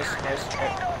coming in. Nice, nice.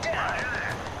 Okay.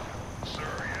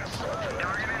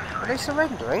 Are they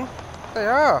surrendering? They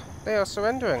are. They are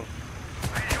surrendering.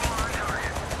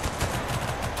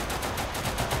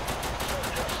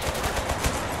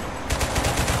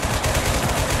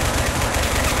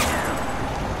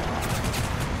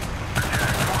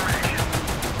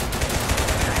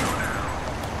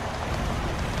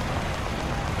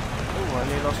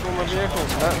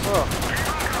 that as well.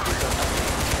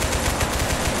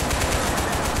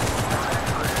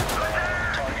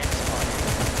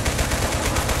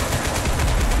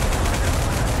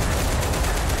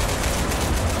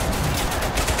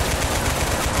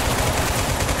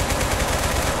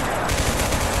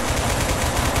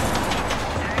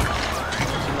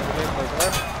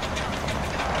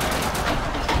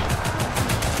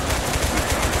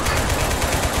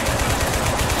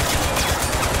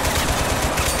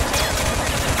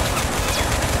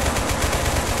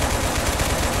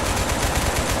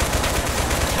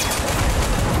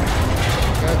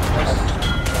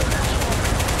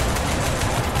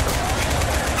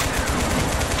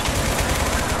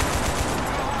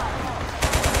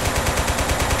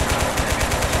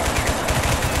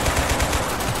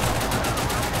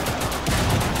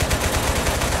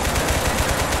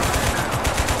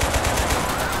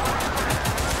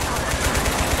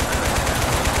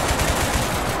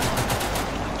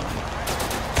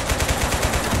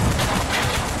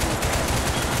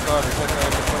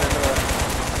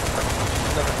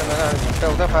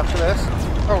 Build up after this.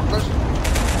 Oh, there's...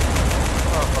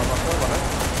 Oh, I've got my on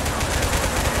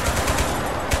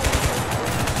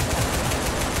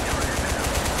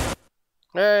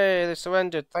it. Hey, they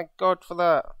surrendered. Thank God for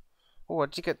that. Oh, I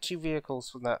did get 2 vehicles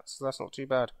from that, so that's not too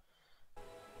bad.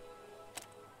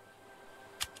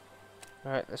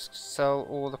 Alright, let's sell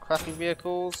all the crappy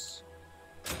vehicles.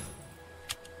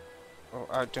 Oh,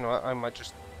 I don't know, I might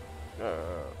just...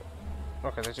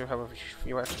 okay, they do have a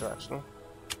few extra, actually.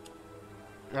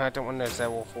 No, I don't want those, they're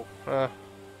awful. Okay,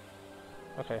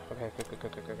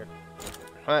 good.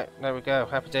 Right, there we go,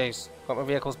 happy days. Got my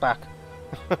vehicles back.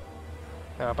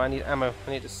 Now, but I need ammo. I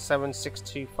need a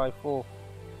 7.6254.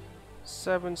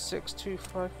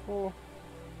 7.6254.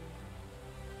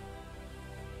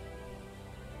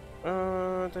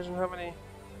 Doesn't have any.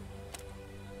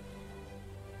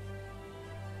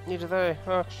 Neither they.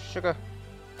 Oh, sugar.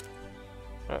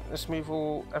 Right, let's move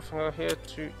everything over here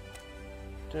to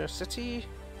the city.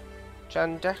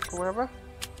 Jandek or wherever.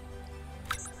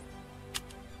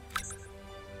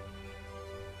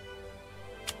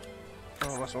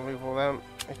 Oh, let's remove all them.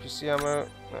 APC ammo.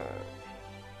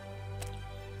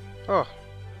 Oh.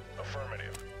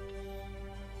 Affirmative.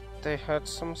 They had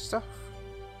some stuff.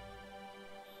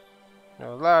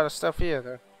 No, a lot of stuff here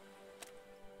though.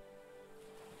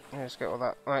 Yeah, let's get all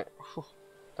that. Right. Whew.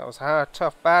 That was a hard,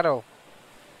 tough battle.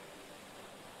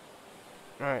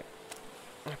 Right.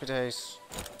 Happy days.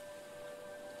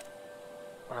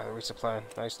 Right, they're resupplying.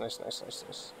 Nice. I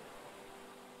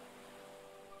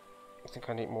think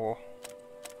I need more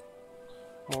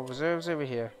reserves over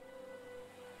here.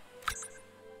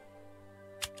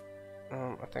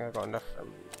 I think I got enough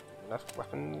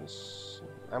weapons,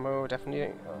 ammo,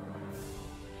 definitely.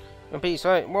 And peace,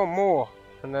 right? One more,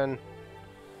 and then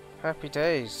happy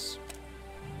days.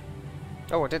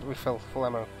 Oh, I did refill full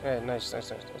ammo. Yeah, nice.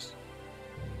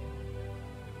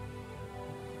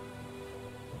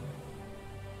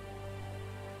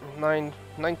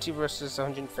 90 versus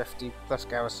 150 plus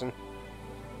garrison.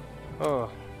 Oh,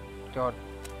 God.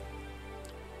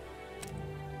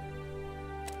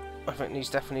 I think these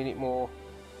definitely need more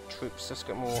troops. Let's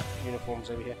get more uniforms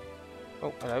over here.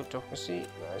 Oh, hello, democracy.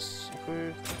 Nice,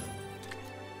 improved.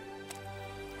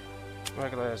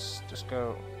 Regulars, just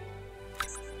go.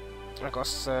 I got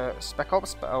spec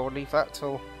ops, but I'll leave that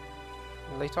till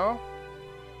later.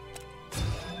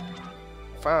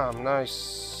 Farm,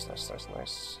 nice. Let's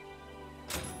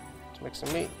make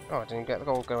some meat. Oh, I didn't get the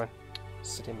gold going.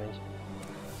 Silly me.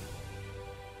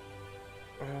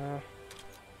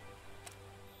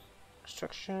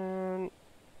 Construction.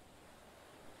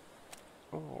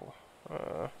 Oh,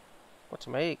 what to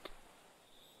make?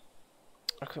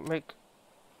 I could make.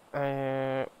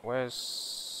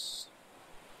 Where's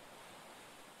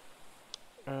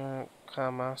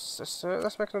Kamas? Let's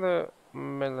make another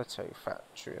military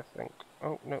factory, I think.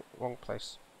 Oh no, wrong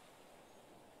place.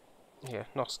 Yeah,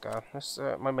 Nosgar. That's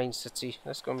my main city.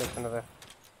 Let's go make another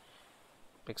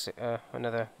big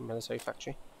another military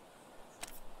factory.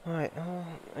 Alright,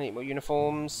 I need more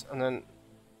uniforms, and then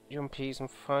UMPs I'm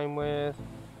fine with.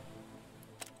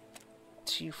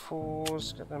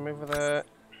 T4s, get them over there.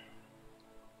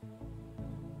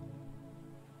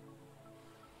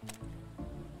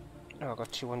 Oh, I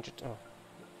got 200.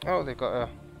 Oh, they got a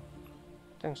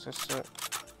thing. So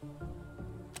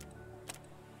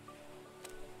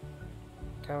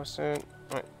garrison.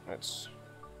 Right, let's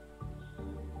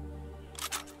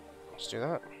do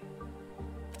that.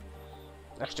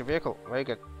 Extra vehicle, very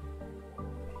good.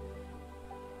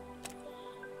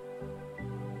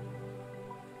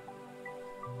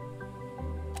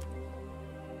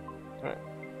 Right.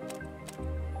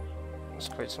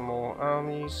 Let's create some more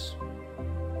armies.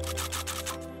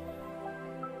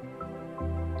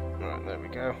 Right, there we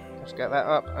go. Let's get that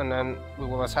up, and then we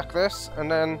will attack this,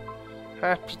 and then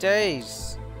happy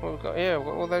days. What we've got here? We've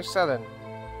got all those selling.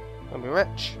 Gonna be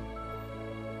rich.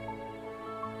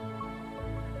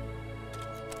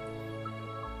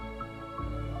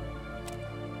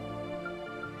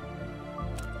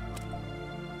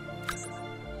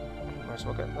 Might as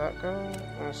well get that going.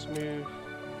 Let's move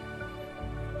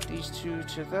these two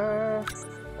to there,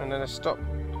 and then let's stop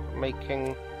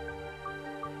making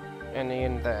any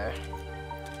in there.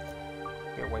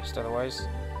 Be a waste otherwise.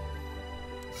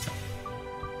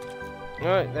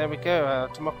 Alright, there we go.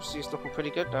 Democracy is looking pretty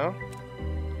good now.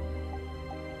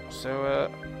 So,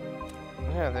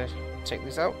 yeah, they take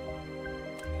these out.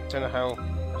 Don't know how.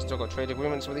 I've still got trade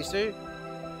agreements with these two.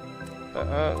 But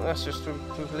let's just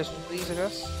improve a list of these, I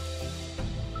guess.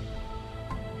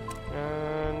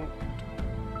 And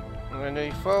when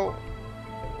they're full,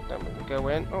 then we can go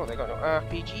in. Oh, they got no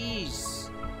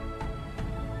RPGs.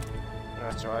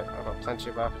 That's alright, I've got plenty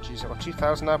of RPGs. I've got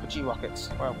 2,000 RPG rockets.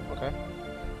 Wow, okay.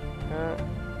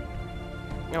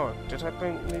 No, did I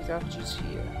bring these RPGs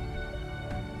here?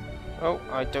 Oh,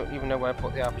 I don't even know where I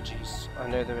put the RPGs. I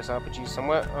know there is RPGs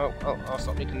somewhere. Oh, I'll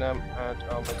stop making them and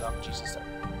I'll make RPGs instead.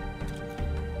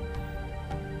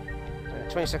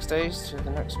 26 days to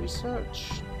the next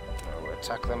research. Oh, we'll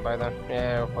attack them by then.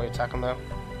 Yeah, we'll probably attack them now.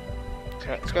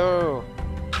 Let's go!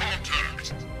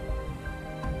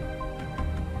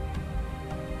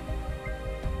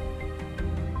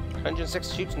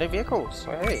 106 troops, no vehicles.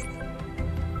 Oh, hey.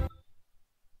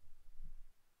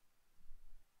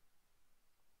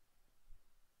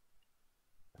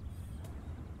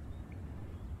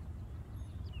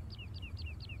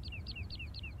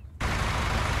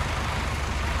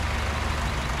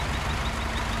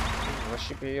 That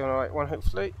should be on the right one,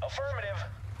 hopefully. Affirmative.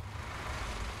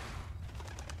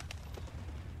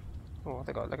 Oh,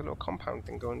 they got like a little compound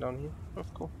thing going down here. Oh,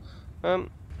 cool.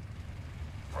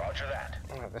 Roger that.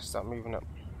 Alright, let's start moving up.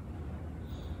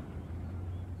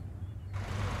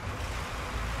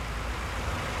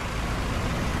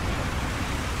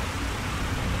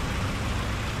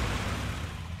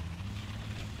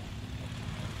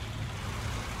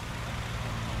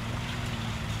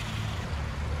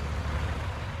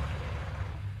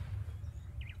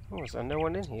 Oh, is there no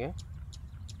one in here?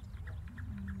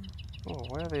 Oh,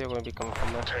 where are they going to be coming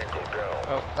from then? Tango down.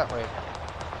 Oh, that way.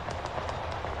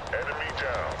 Enemy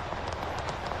down.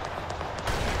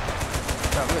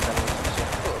 Oh, there is enemies actually. I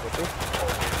thought it would be.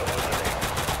 Target eliminated.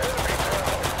 Enemy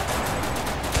down.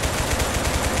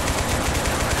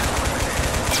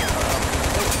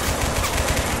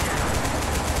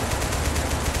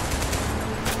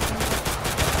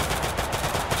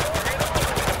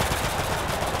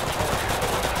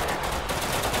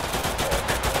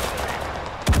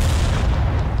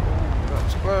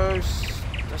 That's close.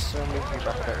 Let's move you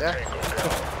back a bit, yeah?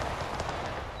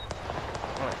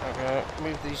 Right, I'm going to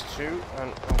move these two and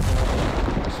I'm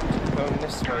going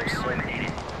this way, so I'm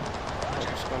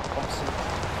just going to pump some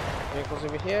vehicles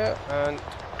over here, and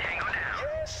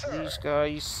these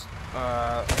guys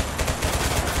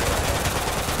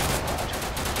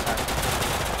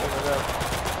over there.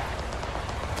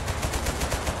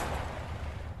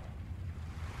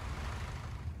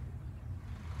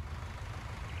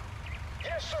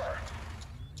 Yes, sir.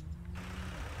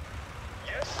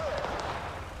 Yes, sir.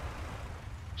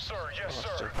 Sir, yes,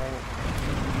 sir.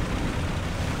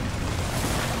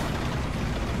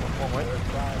 One way.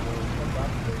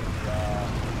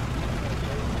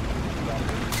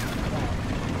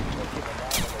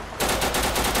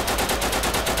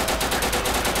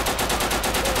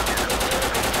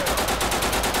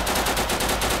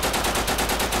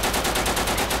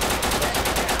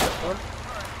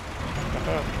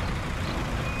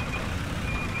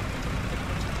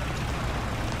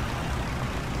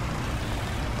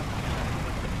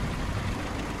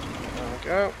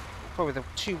 Go. Probably the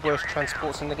two worst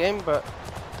transports in the game, but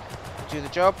do the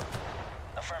job.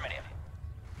 Affirmative.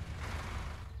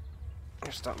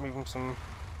 Let's start moving some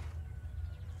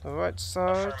to the right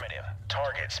side. Affirmative.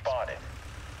 Target spotted.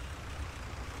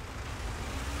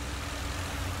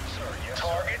 Sir, yes.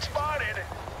 Target spotted.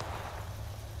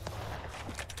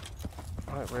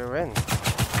 Right, we're in.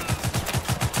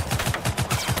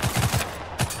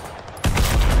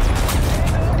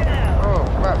 Oh,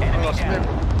 crap, I lost a bit.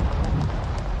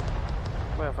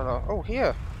 Where have I lost? Oh,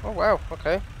 here. Oh, wow,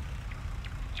 okay.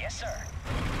 Yes, sir.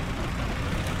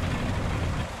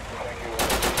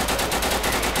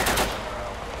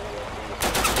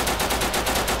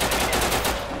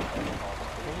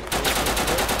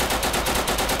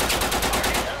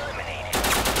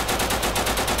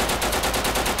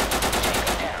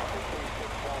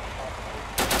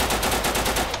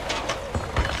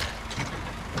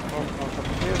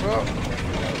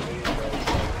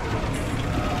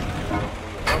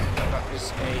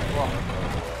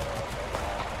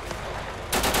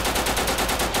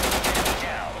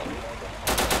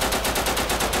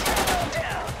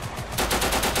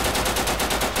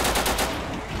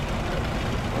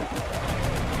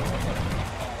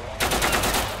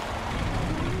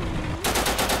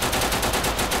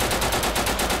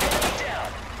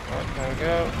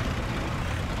 out.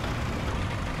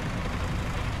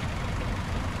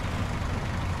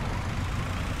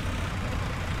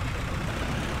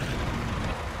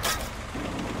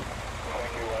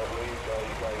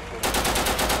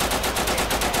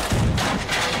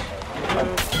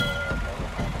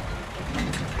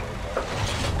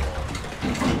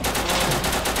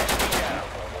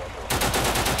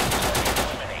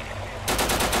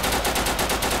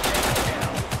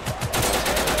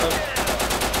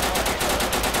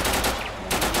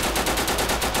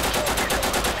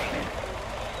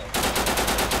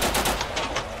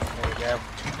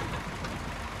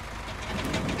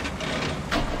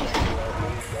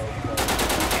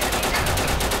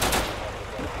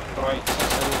 Right, so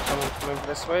coming from over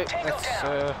this way. Let's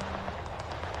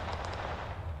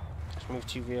move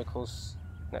 2 vehicles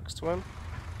next to him.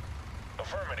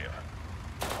 Affirmative.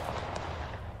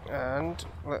 And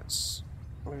let's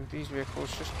move these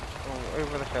vehicles just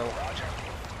over the hill. Roger.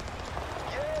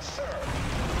 Yes, sir.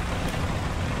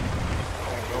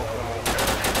 There we go.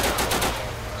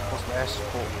 What's the air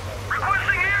support?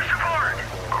 Requesting air support!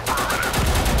 Affirmative.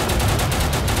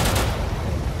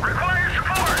 Require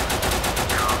support!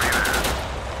 Copy that.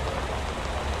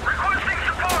 Requesting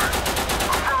support!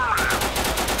 Affirmative.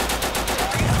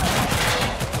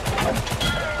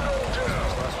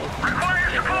 Require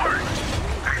support!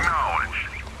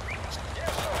 Acknowledged.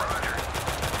 Yes, sir. Roger.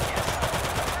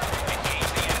 Engage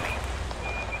the enemy.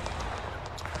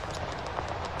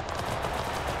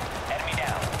 Enemy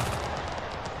down.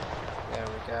 There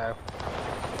we go.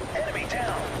 Enemy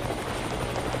down.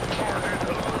 Target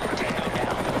eliminated. Tango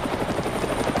down.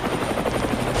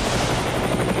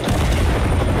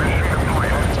 Mission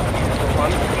completed.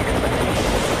 One. Mission successful.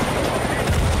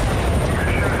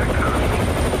 Mission accomplished.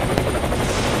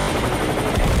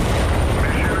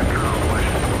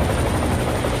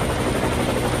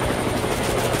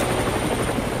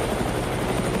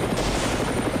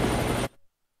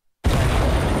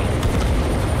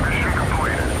 Mission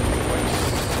completed.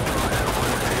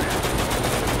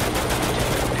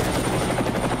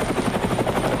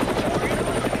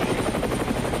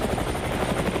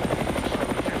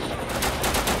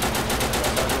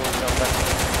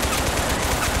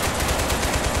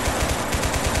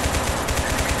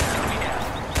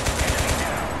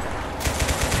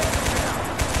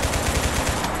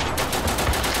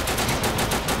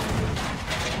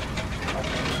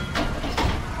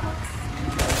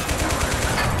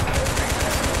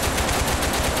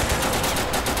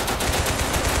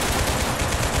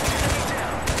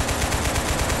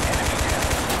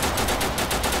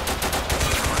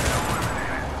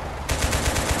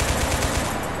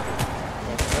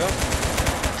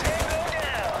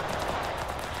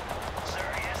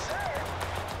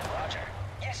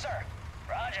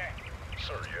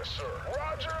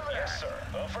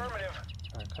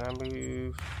 Can I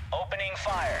move? Opening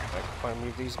fire. I can probably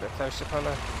move these a bit closer, can't I?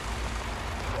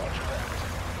 Roger that.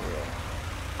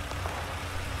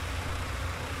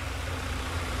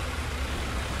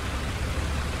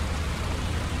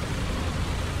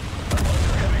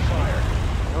 Heavy fire.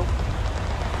 Nope.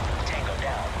 Tango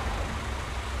down.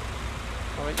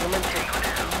 Alright, you're meant to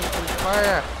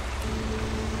fire.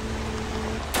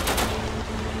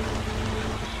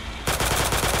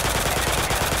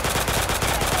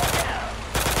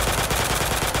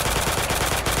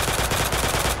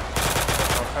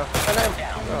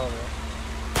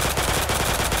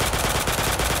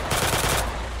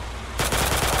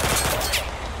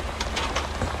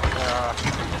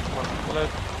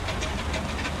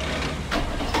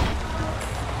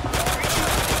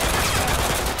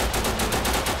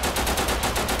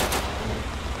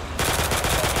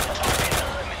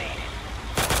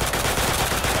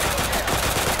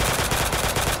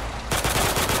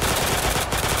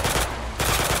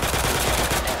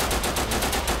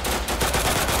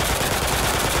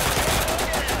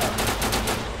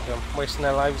 Wasting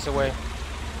their lives away.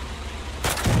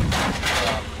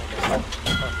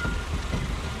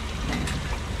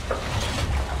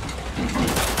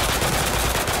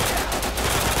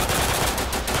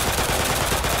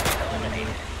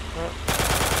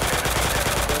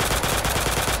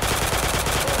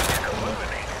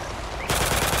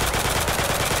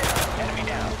 Enemy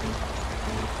down.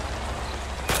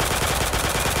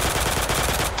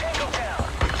 Tango down.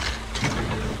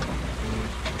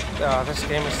 Oh, this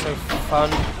game is so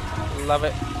fun. Love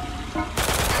it.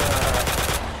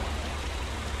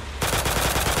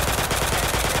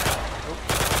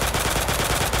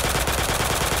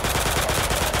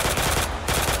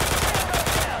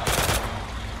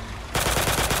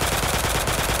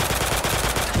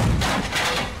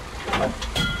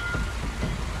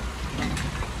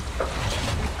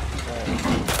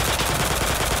 Okay.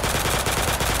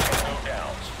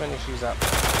 finish these up.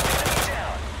 Enemy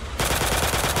down.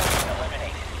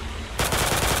 Eliminated.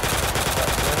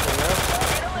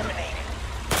 Target eliminated.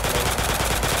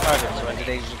 I did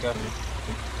surrender ages ago,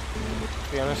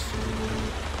 to be honest.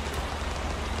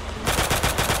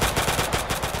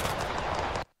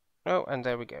 Oh, and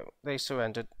there we go. They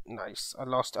surrendered. Nice. I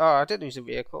lost. Oh, I did lose a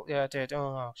vehicle. Yeah, I did.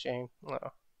 Oh, shame. Oh.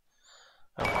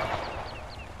 Oh.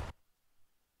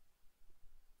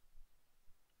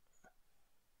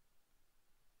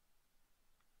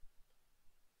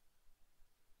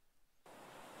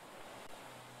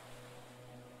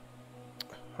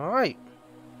 Alright.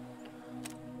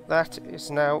 That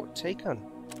is now taken.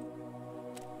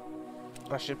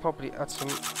 I should probably add some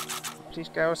police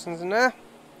garrisons in there.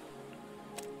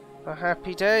 For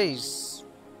happy days.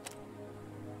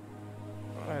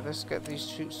 Alright, let's get these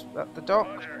troops at the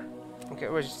dock. And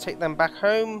get ready to take them back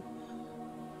home.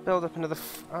 Build up another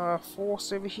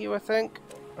force over here, I think.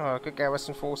 Oh, good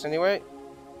garrison force anyway.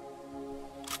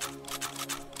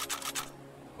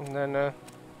 And then,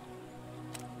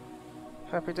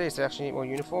 happy days, they actually need more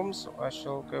uniforms, so I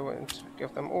shall go and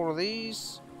give them all of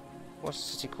these. What's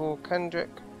the city called? Kendrick.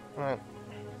 Right.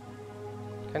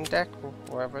 Kendek, or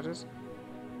wherever it is.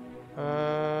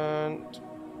 And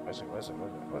where's it?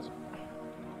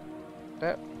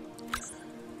 There.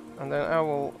 And then I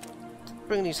will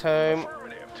bring these home.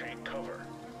 Take cover.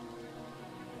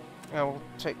 I will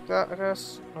take that, I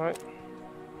guess. Right.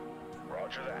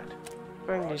 Roger that.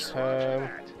 Bring these home.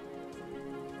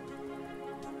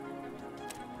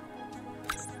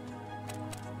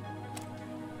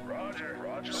 Roger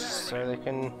So they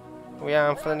can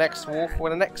rearm for the next war, for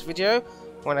the next video,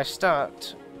 when I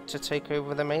start to take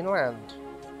over the mainland.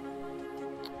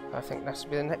 I think that's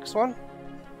will be the next one.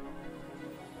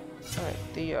 Alright,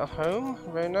 the home,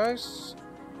 very nice.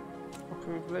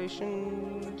 Improved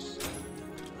relations.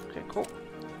 Okay, cool.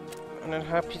 And then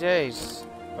happy days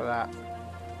for that.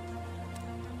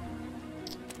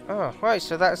 Oh, right,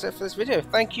 so that's it for this video.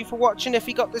 Thank you for watching. If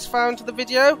you got this far into the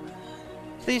video,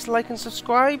 please like and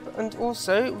subscribe, and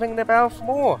also ring the bell for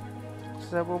more. So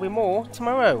there will be more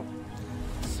tomorrow.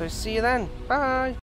 So see you then. Bye.